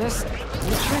 Just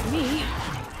don't shred me.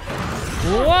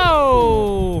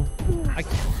 Whoa!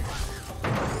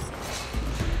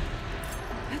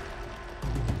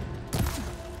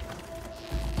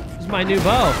 my new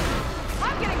bow.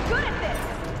 I'm getting good at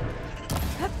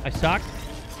this. I suck.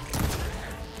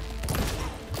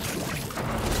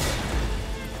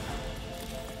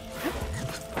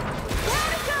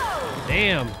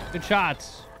 Damn, good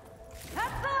shots.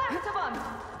 That's the last of them.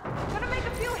 Gonna make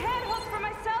a few hand hooks for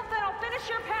myself, then I'll finish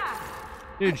your path.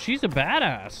 Dude, she's a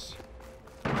badass.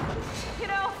 You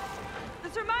know,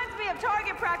 this reminds me of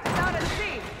target practice out at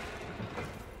sea.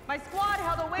 My squad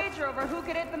held a wager over who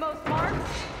could hit the most marks.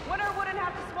 Winner wouldn't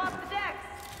have to swap the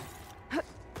decks.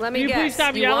 Let Can me you guess. please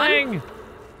stop you yelling? won?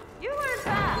 You learn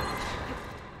fast.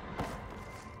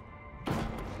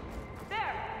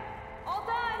 There. All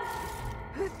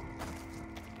done.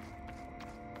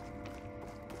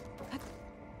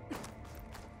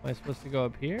 Am I supposed to go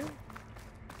up here?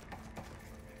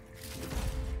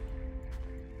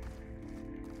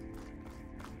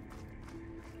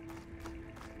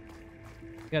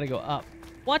 Gotta go up.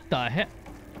 What the heck?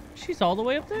 She's all the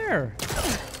way up there.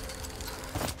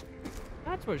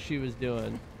 That's what she was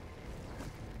doing.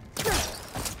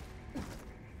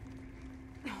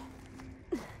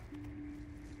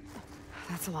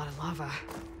 That's a lot of lava.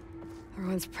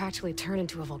 Everyone's practically turned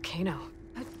into a volcano.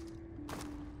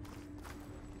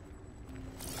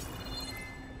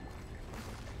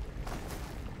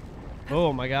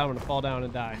 Oh my god, I'm gonna fall down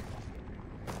and die.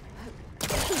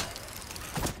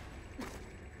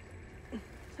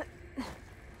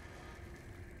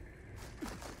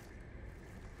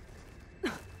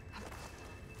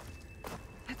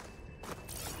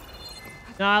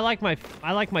 No, I like my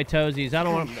toesies. I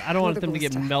don't want them to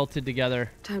get melted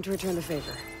together Time to return the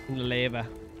favor. in the lava.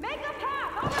 Make a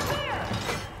path over here.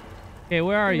 Okay,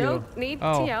 where are you? No need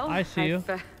Oh, to yell. I see you.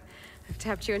 I've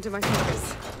tapped you into my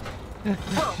focus.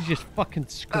 She's just fucking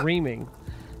screaming.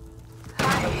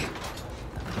 Hi.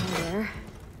 There.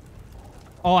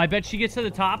 Oh, I bet she gets to the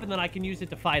top and then I can use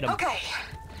it to fight him. Okay.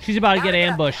 She's about to get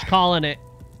ambushed. Calling it.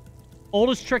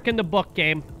 Oldest trick in the book,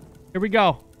 game. Here we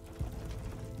go.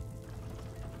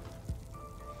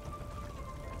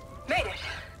 Made it.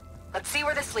 Let's see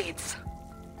where this leads.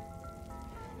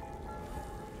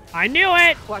 I knew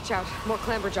it! Watch out. More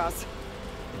clamberjaws.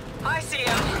 I see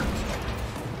him.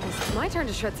 It's my turn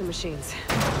to shred some machines.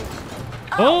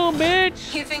 Boom,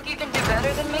 bitch! You think you can do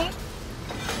better than me?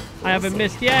 I haven't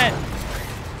missed yet.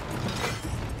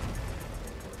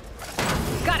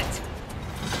 Got it.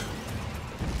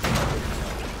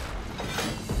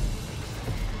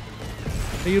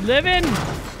 Are you living?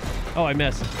 Oh, I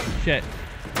missed. Shit.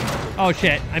 Oh,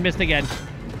 shit. I missed again.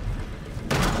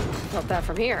 Felt that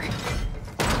from here.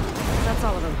 That's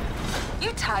all of them.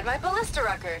 You tied my ballista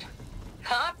record.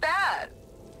 Not bad.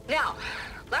 Now,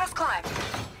 last climb.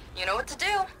 You know what to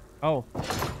do. Oh.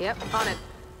 Yep, on it.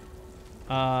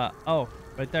 Oh,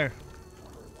 right there.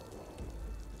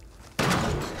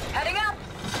 Heading up.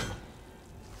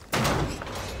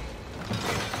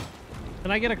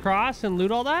 Can I get across and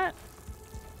loot all that?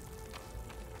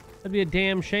 That'd be a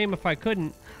damn shame if I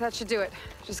couldn't. That should do it.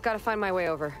 Just gotta find my way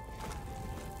over.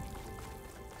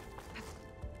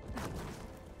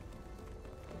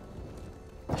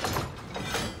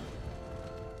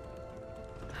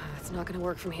 It's not gonna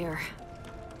work from here.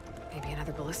 Maybe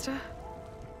another ballista?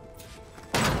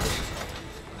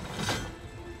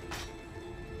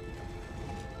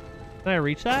 Can I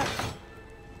reach that?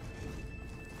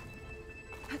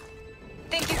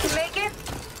 Think you can make it?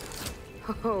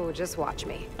 Oh, just watch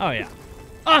me. Oh, yeah.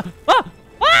 Ah! Ah!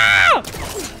 Ah!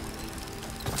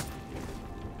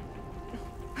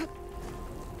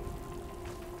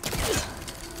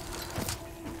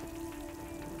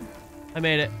 I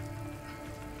made it.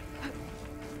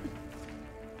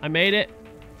 I made it.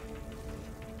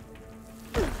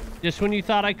 Just when you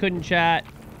thought I couldn't chat,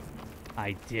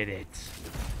 I did it.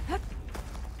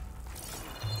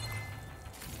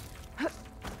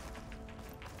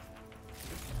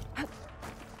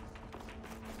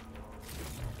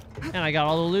 And I got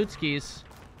all the loot skis.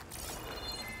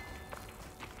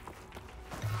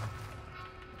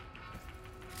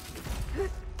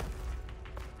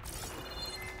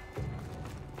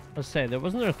 Let's say,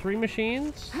 wasn't there 3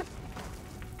 machines?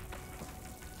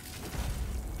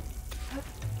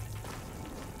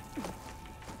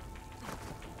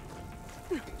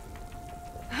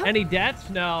 Any deaths?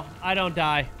 No, I don't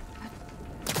die.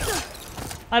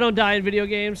 I don't die in video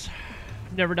games.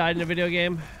 Never died in a video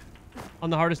game. On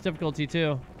the hardest difficulty,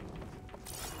 too.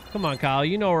 Come on, Kyle.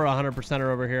 You know we're 100%er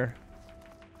over here.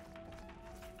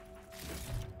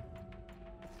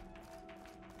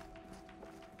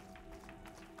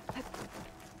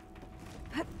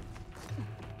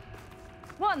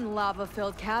 One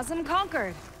lava-filled chasm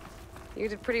conquered. You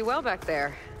did pretty well back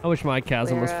there. I wish my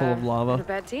chasm was full of We're, lava. not a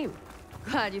bad team.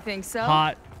 Glad you think so.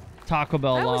 Hot Taco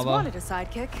Bell I always lava. wanted a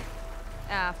sidekick.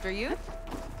 After you.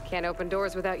 Can't open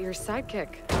doors without your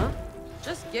sidekick, huh?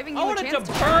 Just giving I you a want it chance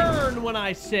to to shine. burn when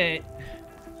I sit.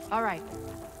 All right.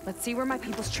 Let's see where my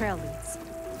people's trail leads.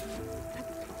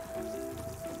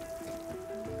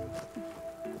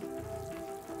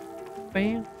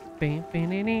 Bam, bam, bam,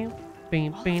 bam,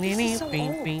 bam, All of this is so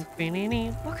bam, old. bam, bam,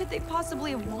 bam. What could they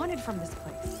possibly have wanted from this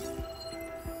place?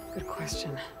 Good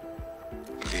question.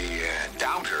 The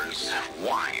doubters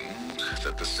whined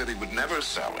that the city would never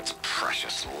sell its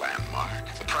precious landmark.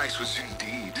 The price was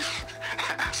indeed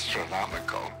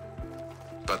astronomical.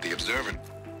 But the observer...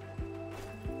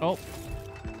 Oh.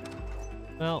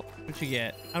 Well, what you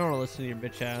get? I don't want to listen to your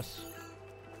bitch ass.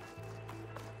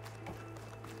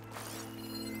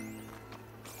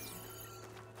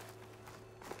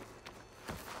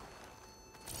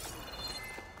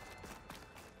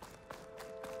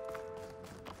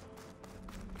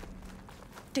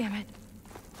 Damn it.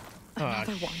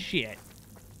 Another Oh, one. shit.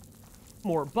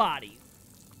 More bodies.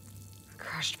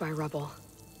 Crushed by rubble.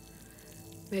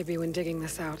 Maybe when digging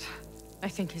this out. I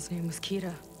think his name was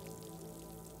Kira.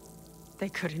 They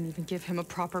couldn't even give him a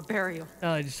proper burial.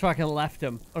 Oh, they just fucking left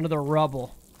him under the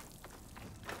rubble.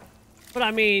 But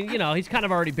I mean, you know, he's kind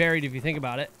of already buried if you think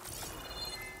about it.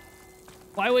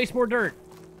 Why waste more dirt?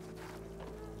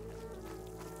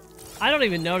 I don't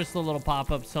even notice the little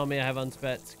pop-ups telling me I have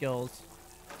unspent skills.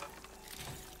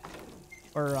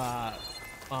 Or,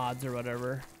 mods or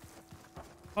whatever.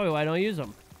 Oh, why don't I use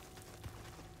them?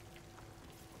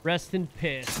 Rest and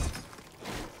piss.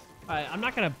 Alright, I'm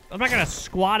not gonna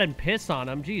squat and piss on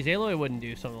him. Jeez, Aloy wouldn't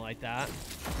do something like that.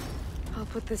 I'll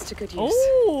put this to good use.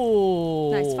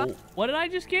 Oh! Nice fun. What did I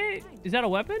just get? Is that a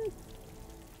weapon?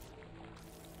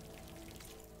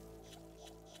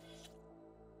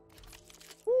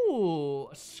 Ooh,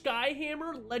 a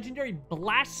Skyhammer legendary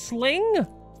blast sling?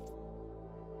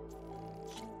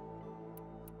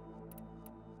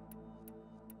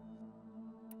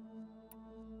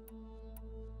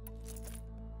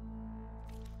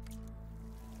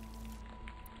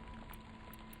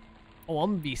 Oh,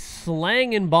 I'm gonna be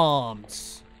slanging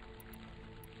bombs.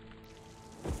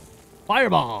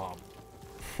 Firebomb.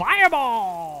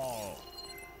 Fireball.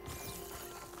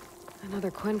 Another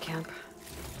Quinn camp.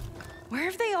 Where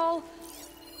have they all...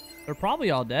 They're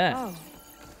probably all dead. Oh.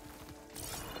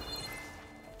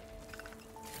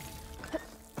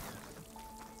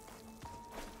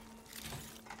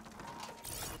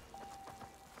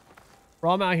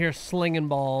 Bro, I'm out here slinging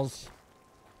balls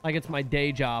like it's my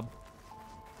day job.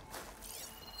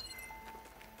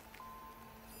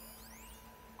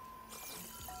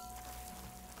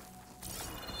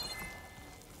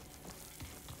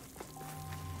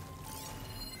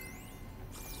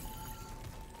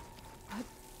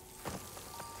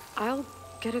 I'll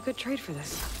get a good trade for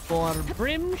this. For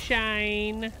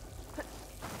Brimshine.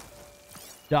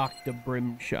 Dr.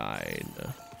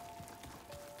 Brimshine.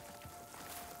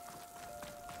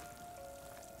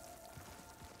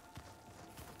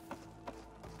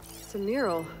 It's a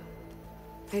mural.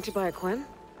 Painted by a Quinn?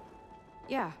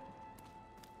 Yeah.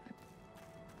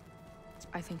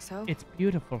 I think so. It's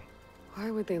beautiful.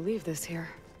 Why would they leave this here?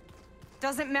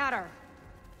 Doesn't matter.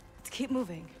 Let's keep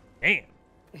moving. Damn.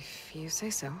 If you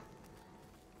say so.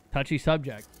 Touchy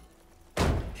subject.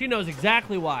 She knows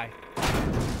exactly why.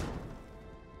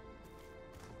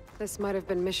 This might have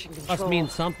been mission control. Must mean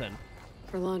something.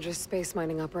 For Londra's space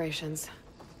mining operations.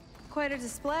 Quite a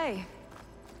display.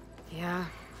 Yeah.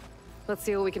 Let's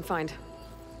see what we can find.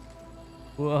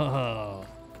 Whoa.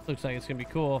 Looks like it's gonna be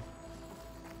cool.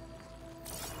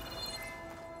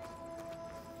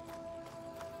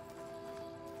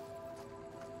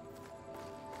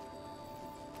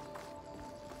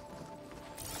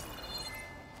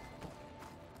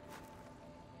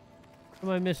 What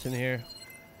am I missing here?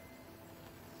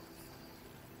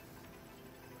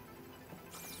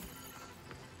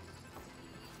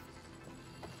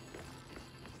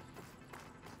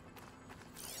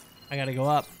 I gotta go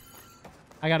up.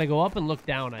 I gotta go up and look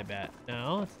down, I bet.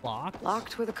 No, it's locked.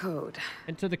 Locked with a code.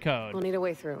 Enter the code. We'll need a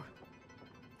way through.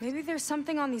 Maybe there's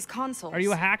something on these consoles. Are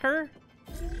you a hacker?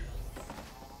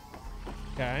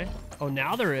 Okay. Oh,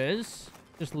 now there is.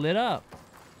 Just lit up.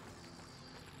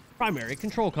 Primary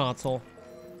control console.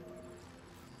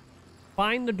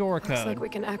 Find the door code. Looks like we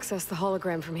can access the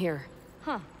hologram from here.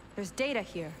 Huh. There's data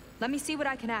here. Let me see what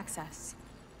I can access.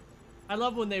 I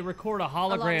love when they record a A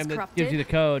log hologram is that corrupted, gives you the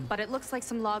code. But it looks like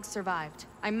some logs survived.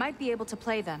 I might be able to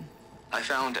play them. I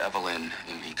found Evelyn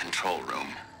in the control room,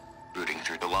 rooting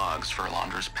through the logs for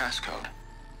Alondra's passcode.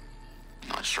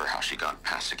 Not sure how she got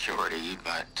past security,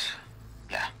 but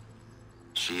yeah.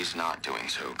 She's not doing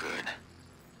so good.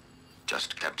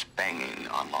 just kept banging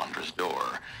on Londra's door,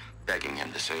 begging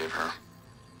him to save her.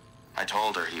 I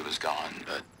told her he was gone,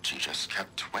 but she just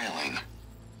kept wailing.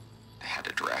 They had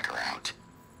to drag her out.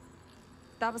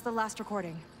 That was the last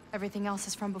recording. Everything else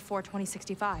is from before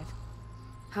 2065.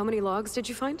 How many logs did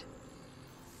you find?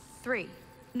 3.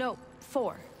 No,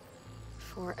 4.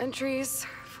 4 entries,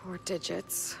 4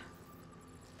 digits.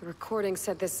 The recording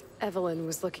said this Evelyn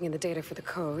was looking in the data for the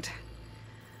code.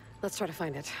 Let's try to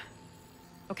find it.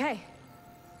 Okay.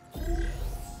 It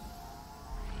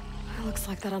looks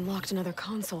like that unlocked another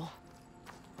console.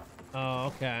 Oh,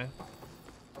 okay.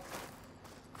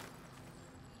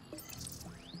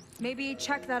 Maybe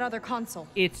check that other console.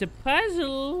 It's a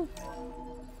puzzle.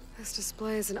 This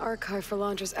displays an archive for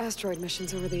Londra's asteroid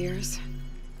missions over the years.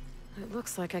 It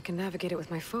looks like I can navigate it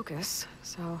with my focus,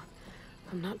 so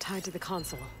I'm not tied to the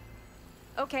console.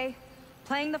 Okay.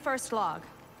 Playing the first log.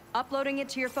 Uploading it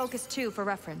to your Focus 2 for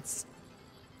reference.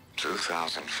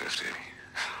 2050.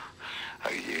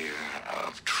 A year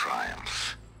of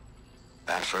triumph.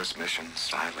 That first mission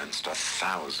silenced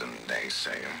 1,000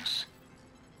 naysayers.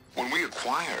 When we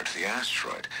acquired the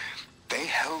asteroid, they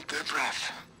held their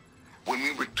breath. When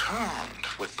we returned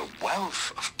with the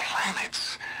wealth of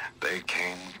planets, they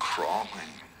came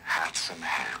crawling, hats in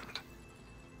hand.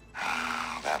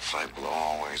 Ah, that fight will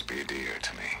always be dear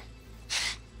to me.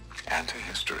 And to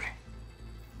history.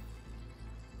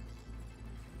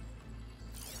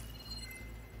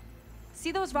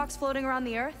 See those rocks floating around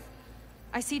the Earth?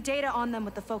 I see data on them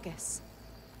with the focus.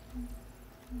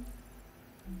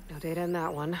 No data in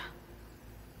that one.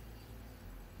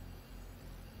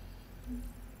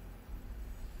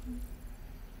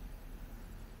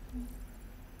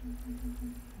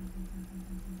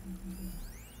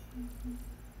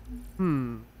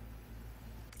 Hmm.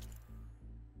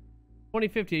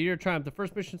 2050, a year of triumph. The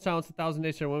first mission silenced 1,000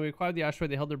 naysayers. When we acquired the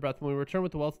asteroid, they held their breath. When we returned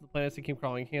with the wealth of the planets, they came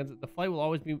crawling hands. The flight will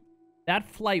always be... That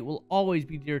flight will always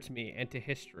be dear to me and to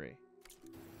history.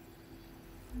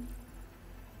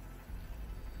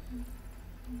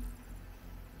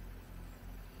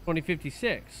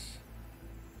 $2056.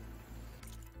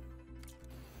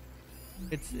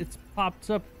 It's pops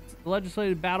up. The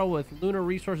legislative battle with lunar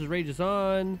resources rages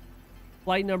on.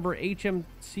 Flight number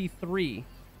HMC3.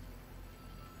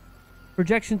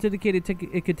 Projections indicated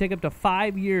it could take up to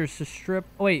 5 years to strip.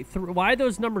 Oh, wait, why are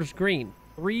those numbers green?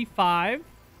 3, 5.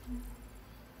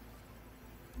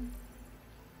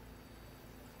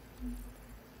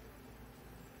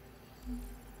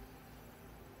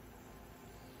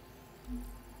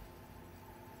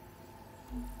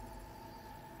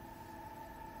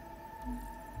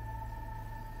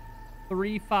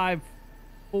 Three, 5,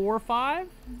 4, 5?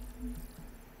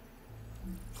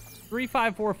 3,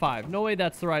 5, 4, 5. No way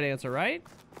that's the right answer, right?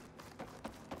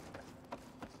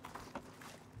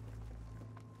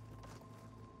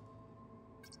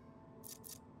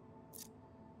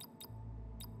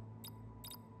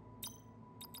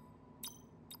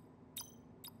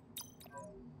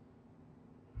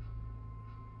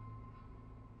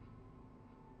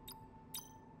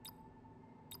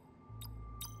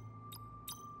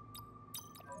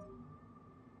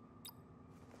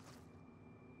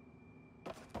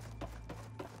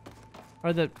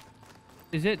 Are the...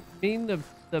 Is it mean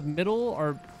the middle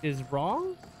or is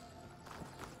wrong?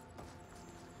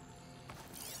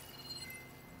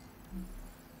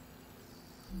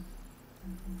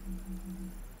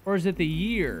 Or is it the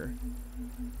year?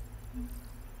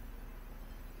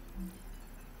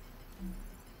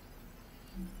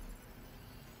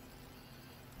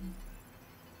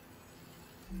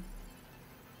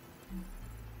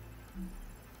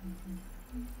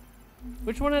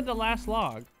 Which one had the last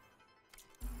log?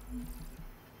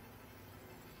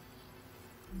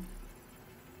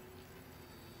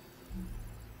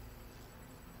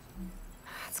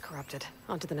 It's corrupted.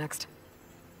 On to the next.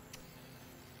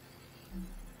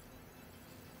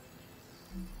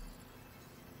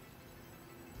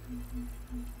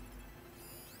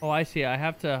 Oh, I see. I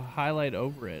have to highlight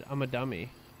over it. I'm a dummy.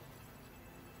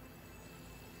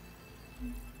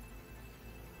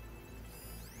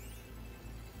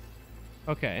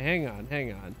 Okay, hang on,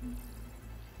 hang on.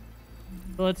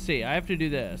 So let's see. I have to do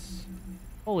this.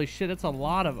 Holy shit, that's a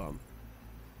lot of them.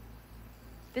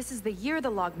 This is the year the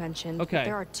log mentioned, Okay. but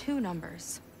there are 2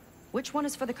 numbers. Which one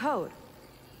is for the code?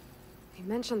 He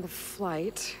mentioned the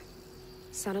flight.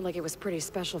 Sounded like it was pretty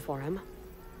special for him.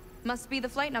 Must be the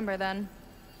flight number then.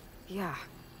 Yeah,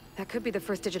 that could be the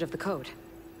first digit of the code.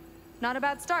 Not a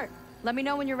bad start. Let me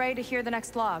know when you're ready to hear the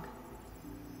next log.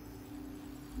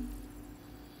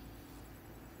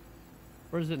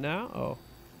 Where is it now? Oh.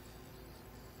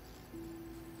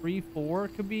 3, 4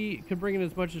 could bring in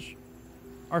as much as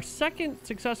Our second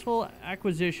successful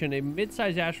acquisition, a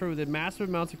mid-sized asteroid with massive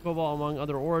amounts of cobalt among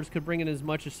other ores, could bring in as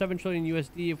much as 7 trillion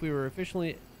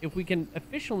USD if we can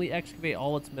efficiently excavate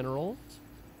all its minerals.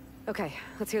 Okay,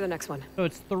 let's hear the next one. So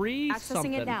it's 3 Accessing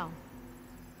something. it now.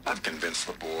 I've convinced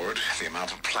the board the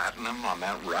amount of platinum on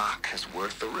that rock is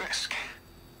worth the risk.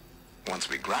 Once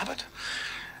we grab it,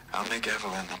 I'll make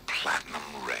Evelyn a platinum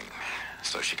ring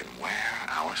so she can wear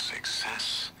our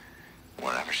success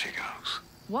wherever she goes.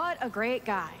 What a great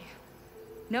guy.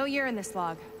 No year in this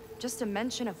log. Just a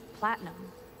mention of platinum.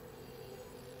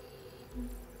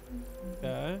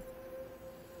 Okay.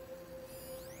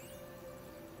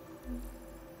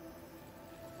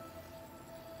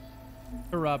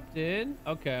 Corrupted.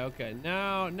 Okay.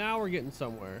 Now we're getting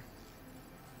somewhere.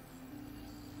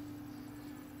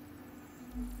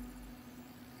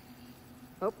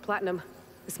 Oh, platinum.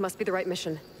 This must be the right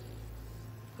mission.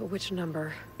 But which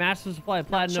number? Massive supply of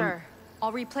Not platinum. sure.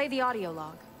 I'll replay the audio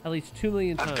log. At least 2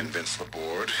 million I've tons. convinced the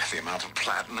board the amount of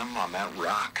platinum on that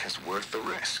rock is worth the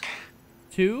risk.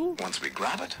 2? Once we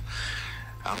grab it,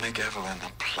 I'll make Evelyn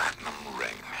a platinum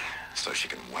ring so she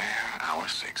can wear our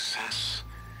success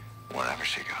wherever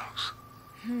she goes.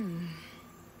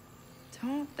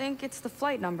 Don't think it's the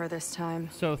flight number this time.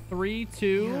 So 3,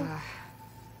 2. Yeah.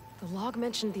 The log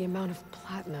mentioned the amount of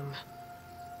platinum.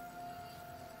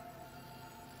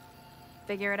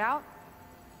 Figure it out?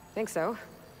 Think so.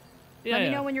 Yeah. Let me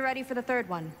know when you're ready for the third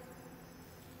one.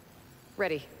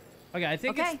 Ready. Okay, I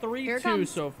think Okay, it's 3, here it 2 comes.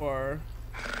 so far.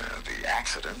 The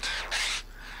accident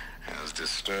has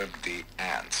disturbed the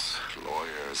ants,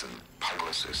 lawyers and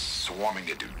publicists swarming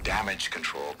to do damage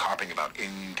control, carping about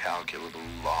incalculable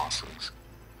losses.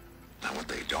 Now what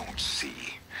they don't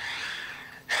see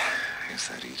is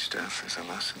that each death is a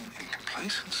lesson in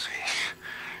complacency,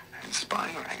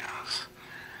 inspiring us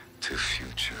to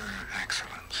future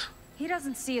excellence. He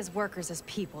doesn't see his workers as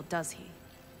people, does he?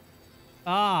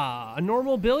 Ah, a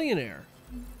normal billionaire.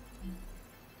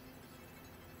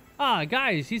 Ah,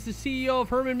 guys, he's the CEO of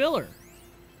Herman Miller.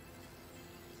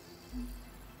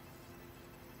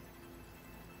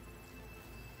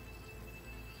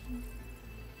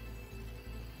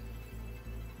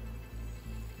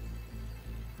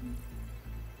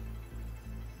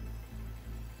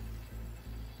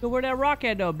 Go where that rock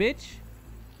at, though, bitch.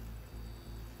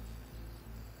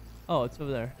 Oh, it's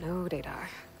over there. No data.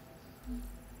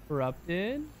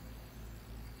 Corrupted.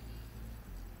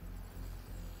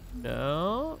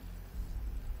 No.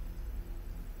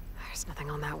 There's nothing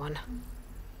on that one.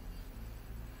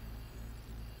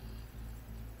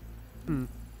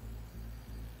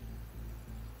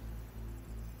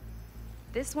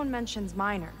 This one mentions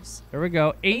miners. There we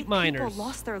go. 8 People miners.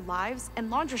 lost their lives,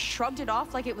 and Laundra shrugged it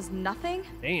off like it was nothing?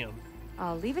 Damn.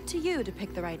 I'll leave it to you to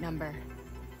pick the right number.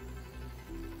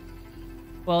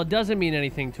 Well, it doesn't mean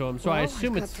anything to him, so I Well,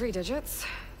 assume I've got it's 3 digits.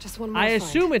 Just one more. I find.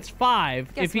 assume it's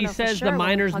 5 Guess if we'll he know for says sure the when we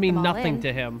miners plug mean them all nothing in.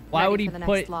 to him. Why Ready would he for the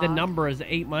put next the log. number as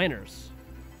 8 miners?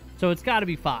 So it's got to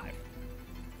be 5.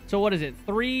 So what is it?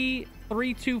 3,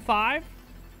 3, 2, 5?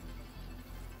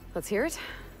 Let's hear it.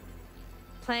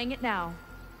 Playing it now.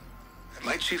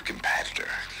 My chief competitor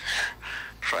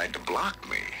tried to block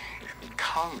me in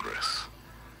Congress,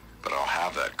 but I'll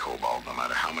have that cobalt no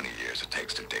matter how many years it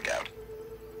takes to dig out.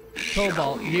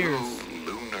 Cobalt, years.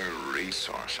 Lunar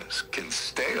resources can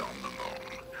stay on the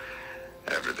moon.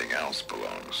 Everything else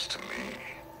belongs to me.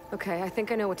 Okay, I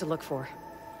think I know what to look for.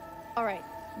 All right,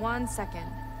 1 second.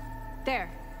 There.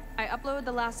 I uploaded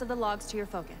the last of the logs to your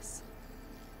focus.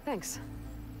 Thanks.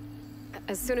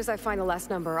 As soon as I find the last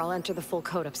number, I'll enter the full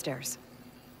code upstairs.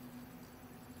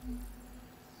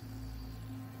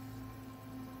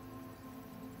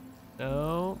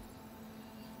 No.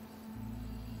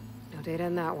 No data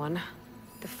in that one.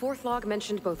 The 4th log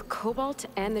mentioned both Cobalt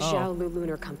and the Xiaolu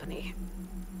Lunar Company.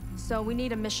 So we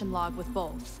need a mission log with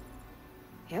both.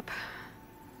 Yep.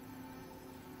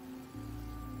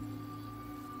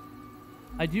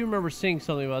 I do remember seeing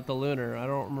something about the lunar. I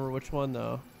don't remember which one,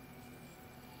 though.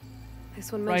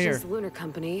 This one Right mentions here. the Lunar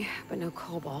Company, but no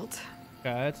Cobalt.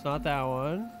 Okay, it's not that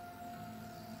one.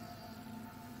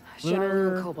 Xiaolu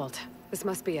Lunar- and Cobalt. This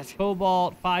must be it.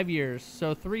 Cobalt, 5 years.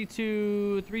 So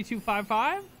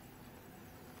 3255?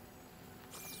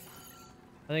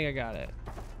 I think I got it.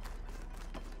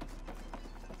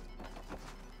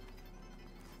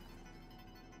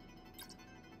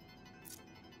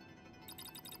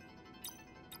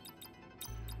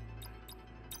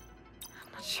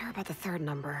 I'm not sure about the 3rd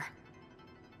number.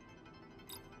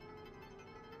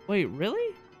 Wait,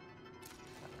 really?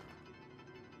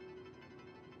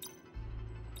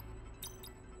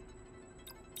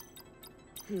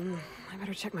 I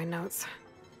better check my notes.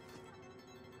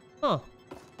 Huh.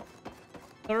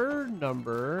 third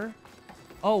number.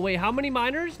 Oh, wait, how many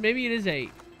miners? Maybe it is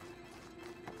 8.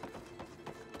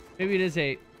 Maybe it is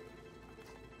 8.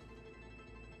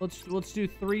 Let's do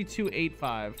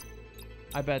 3285.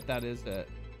 I bet that is it.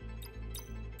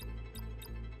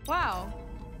 Wow,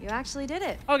 you actually did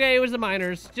it. Okay, it was the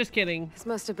miners. Just kidding. This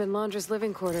must have been Londra's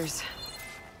living quarters.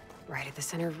 Right at the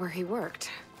center of where he worked.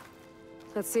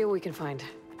 Let's see what we can find.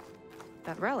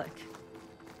 That relic.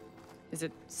 Is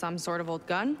it some sort of old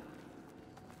gun?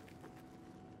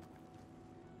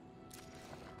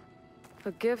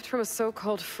 A gift from a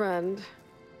so-called friend.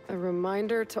 A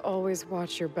reminder to always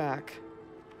watch your back.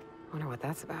 Wonder what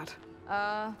that's about.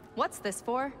 What's this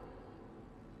for?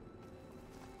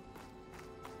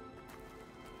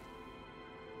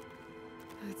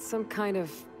 It's some kind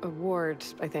of award,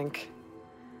 I think.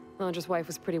 Londra's wife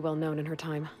was pretty well known in her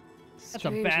time. That's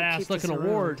Strange a he'd badass keep looking this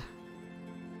award.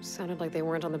 around. Sounded like they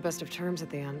weren't on the best of terms at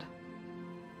the end.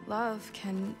 Love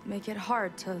can make it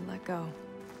hard to let go.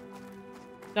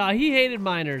 No, he hated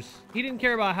miners. He didn't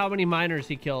care about how many miners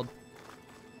he killed.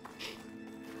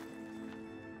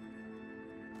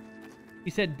 He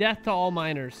said death to all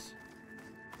miners.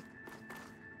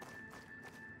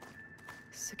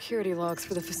 Security logs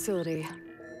for the facility.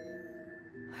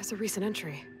 There's a recent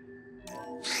entry.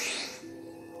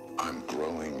 I'm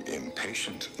growing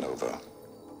impatient, Nova.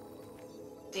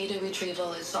 Data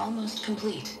retrieval is almost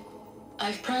complete.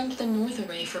 I've primed the North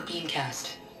Array for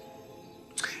beamcast.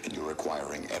 And you're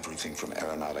acquiring everything from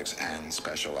aeronautics and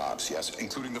special ops, yes,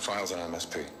 including the files on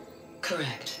MSP.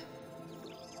 Correct.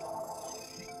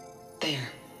 There.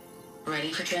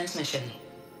 Ready for transmission.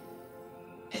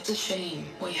 It's a shame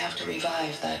we have to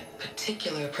revive that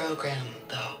particular program,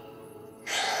 though.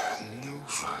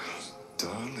 Nova,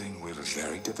 darling, we have a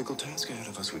very difficult task ahead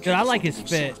of us. Dude, I like his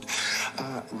spit.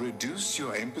 Reduce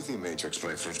your empathy matrix by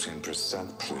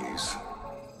 15%, please.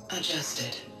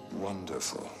 Adjusted.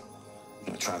 Wonderful.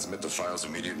 Now transmit the files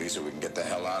immediately so we can get the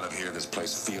hell out of here. This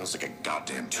place feels like a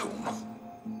goddamn tomb.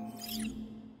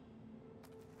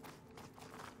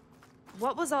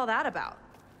 What was all that about?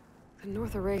 The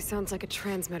North Array sounds like a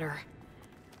transmitter.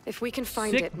 If we can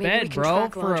find Sick it, maybe bed, we can bro,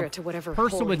 track for Londra a to whatever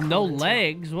person hole with we no crawled into.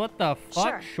 legs. What the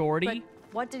fuck, Sure, shorty? but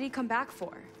what did he come back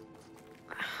for?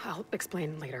 I'll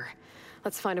explain later.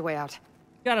 Let's find a way out.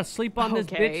 Gotta sleep on this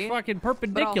bitch fucking But I'll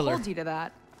perpendicular. hold you to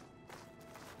that.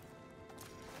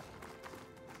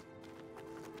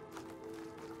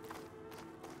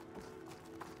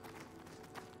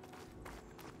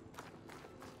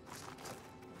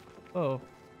 Oh.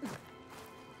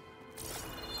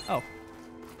 Oh.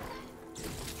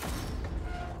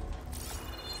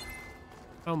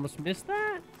 I almost missed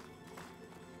that?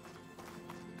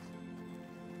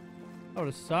 That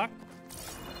would've sucked.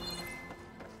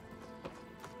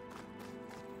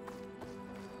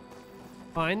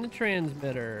 Find the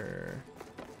transmitter.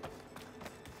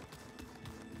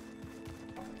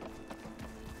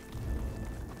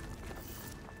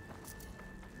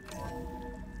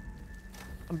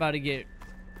 I'm about to get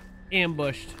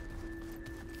ambushed.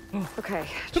 Okay.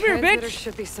 Come here, transmitter bitch!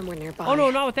 should be somewhere nearby. Oh no,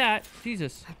 not with that.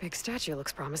 Jesus. That big statue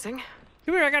looks promising.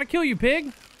 Come here, I gotta kill you,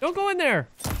 pig. Don't go in there.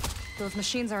 Those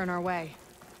machines are in our way.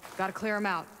 Gotta clear them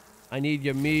out. I need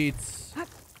your meats.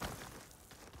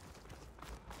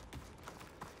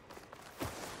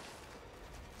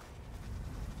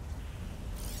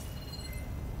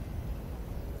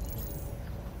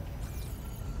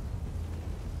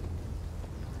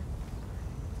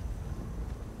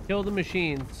 Kill the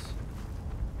machines.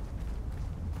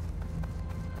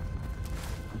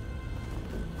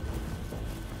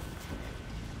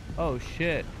 Oh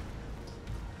shit.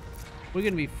 We're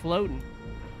gonna be floating.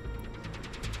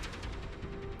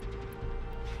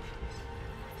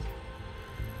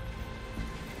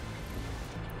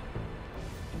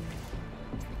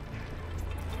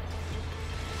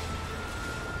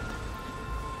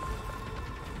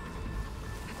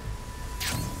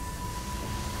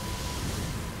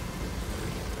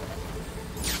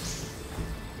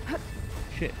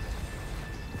 Shit.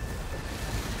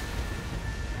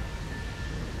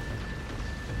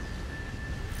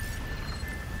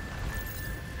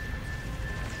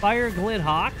 Fire Glid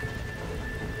Hawk.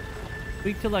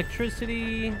 Weak to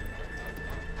electricity. Did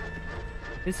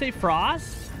it say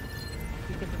frost?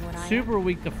 Super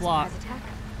weak to floss.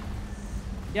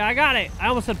 Yeah, I got it. I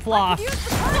almost said floss.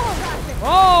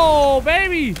 Oh,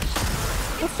 baby!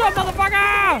 What's up,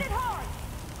 motherfucker?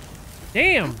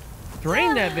 Damn.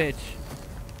 Drain that bitch.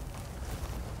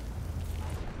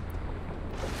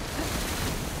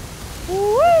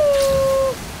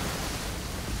 Woo!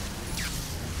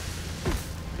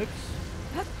 Oops.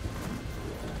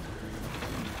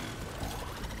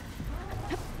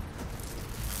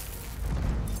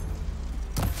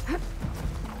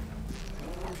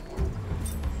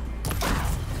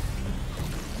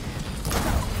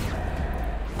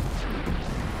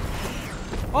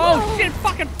 Oh shit,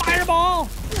 fucking fireball!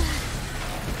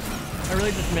 I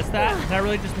really just missed that? Did I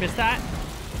really just miss that?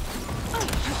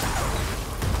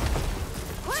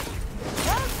 What?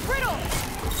 That was brittle.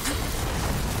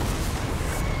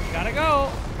 Gotta go.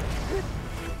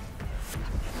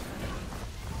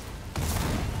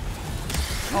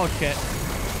 Oh shit.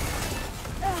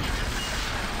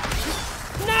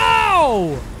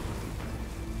 No!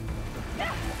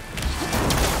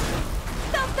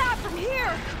 Stop that from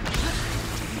here.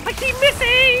 I keep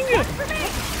missing! For me.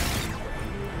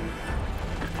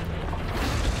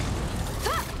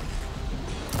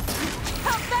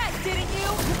 Help that, didn't you?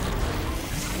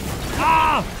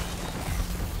 Ah!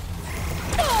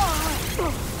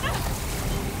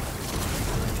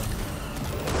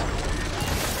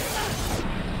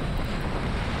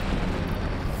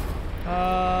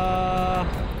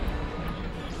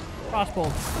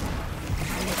 Crossbow.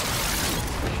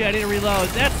 Shit, I need to reload.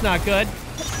 That's not good.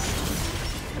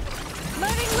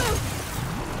 Letting loose.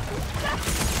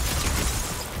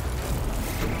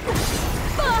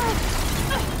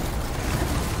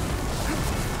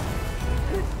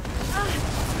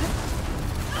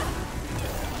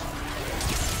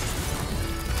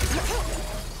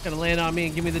 Gonna land on me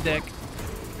and give me the dick.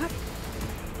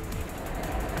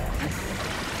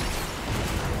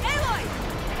 Aloy!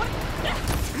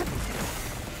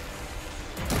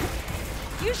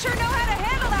 You sure know how to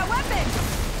handle that weapon.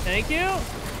 Thank you.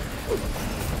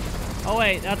 Oh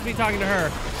wait, that's me talking to her.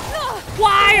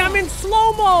 Why? I'm in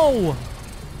slow-mo!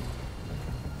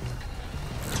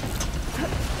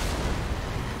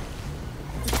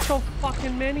 There's so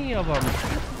fucking many of them.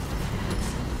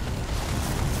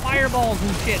 Fireballs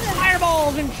and shit.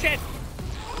 Fireballs and shit.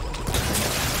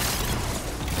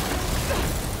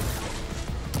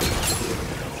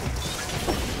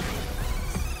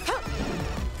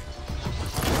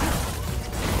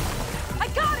 I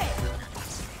got it.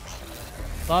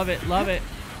 Love it, love it.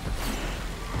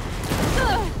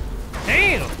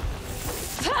 Damn!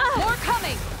 More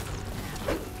coming.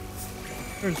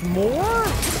 There's more?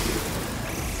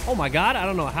 Oh my god, I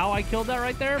don't know how I killed that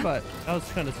right there, but that was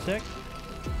kind of sick.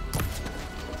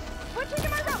 What'd you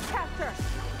get my rope caster?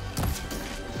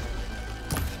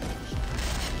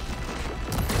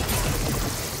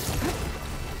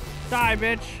 Die,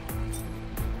 bitch.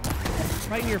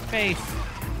 Right in your face.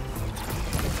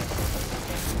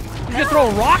 You gonna throw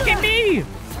a rock at me?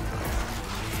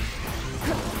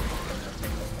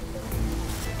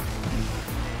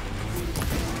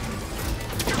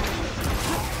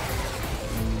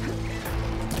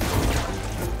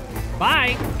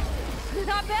 Bye.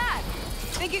 Not bad.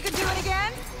 Think you could do it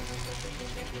again?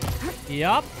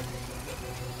 Yup.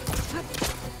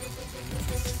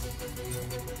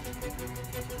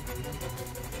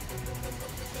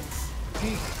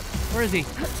 Where is he?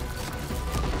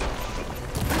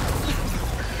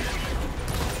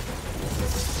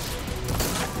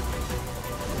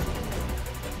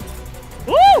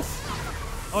 Woo!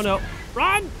 Oh no.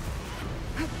 Run!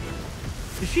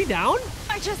 Is she down?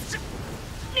 I just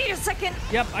need a second.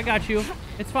 Yep, I got you.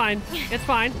 It's fine. It's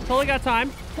fine. Totally got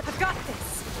time. I've got this.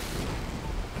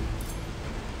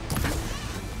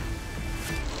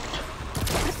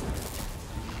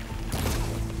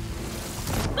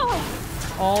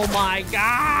 Oh my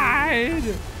god!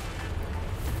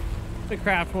 Let me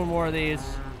craft one more of these.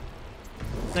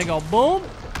 They go boom.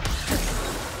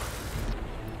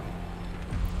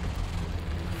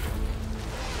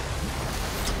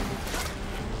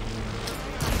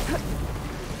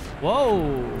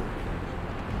 Whoa.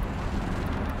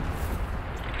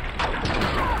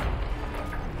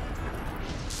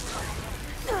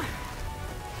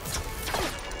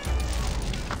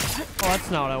 Oh,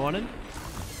 that's not what I wanted.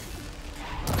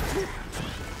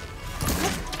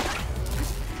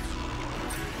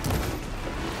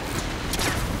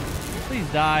 Please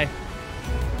die.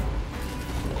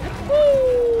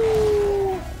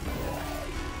 Woo!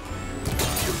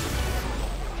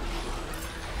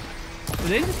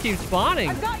 They just keep spawning.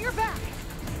 I've got your back.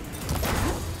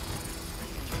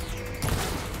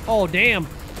 Oh, damn.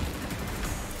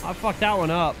 I fucked that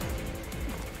one up.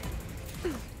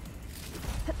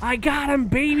 I got him,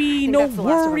 baby. No that's the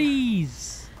last one.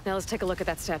 worries. Now let's take a look at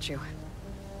that statue.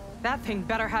 That thing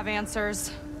better have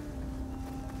answers.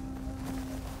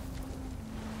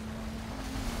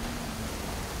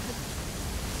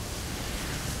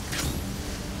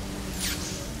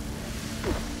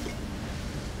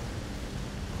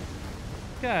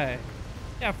 Okay.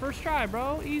 Yeah, first try,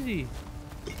 bro. Easy.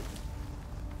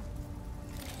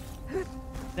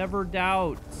 Never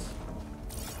doubt.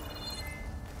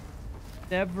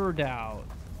 Never doubt.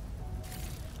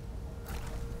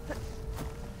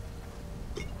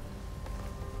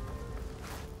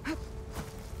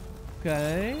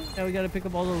 Okay. Now we gotta pick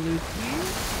up all the loot here.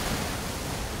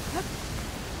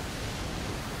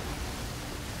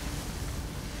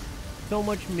 So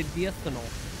much medicinal.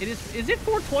 Is it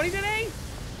 420 today?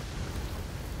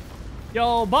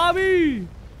 Yo, Bobby!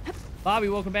 Bobby,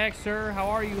 welcome back, sir. How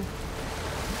are you?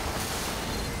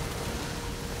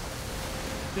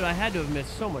 Dude, I had to have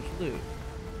missed so much loot.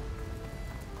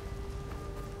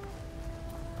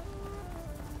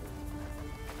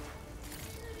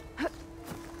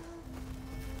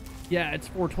 Yeah, it's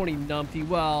 420 numpty.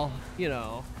 Well, you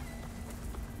know.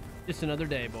 Just another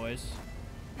day, boys.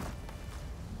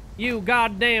 You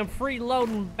goddamn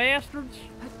freeloading bastards.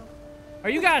 Are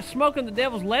you guys smoking the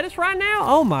devil's lettuce right now?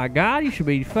 Oh my god, you should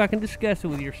be fucking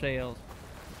disgusted with yourselves.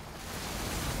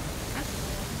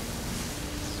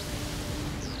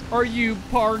 Are you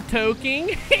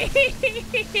partaking?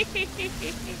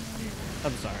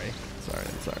 I'm sorry.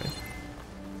 I'm sorry.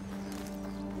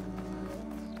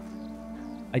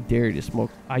 I dare you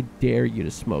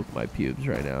to smoke my pubes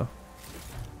right now.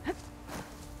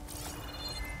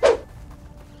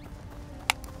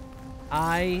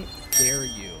 I dare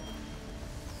you.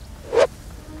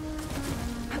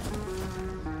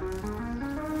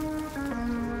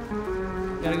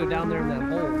 Gotta go down there in that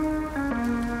hole.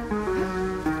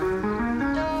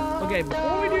 Okay,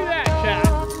 before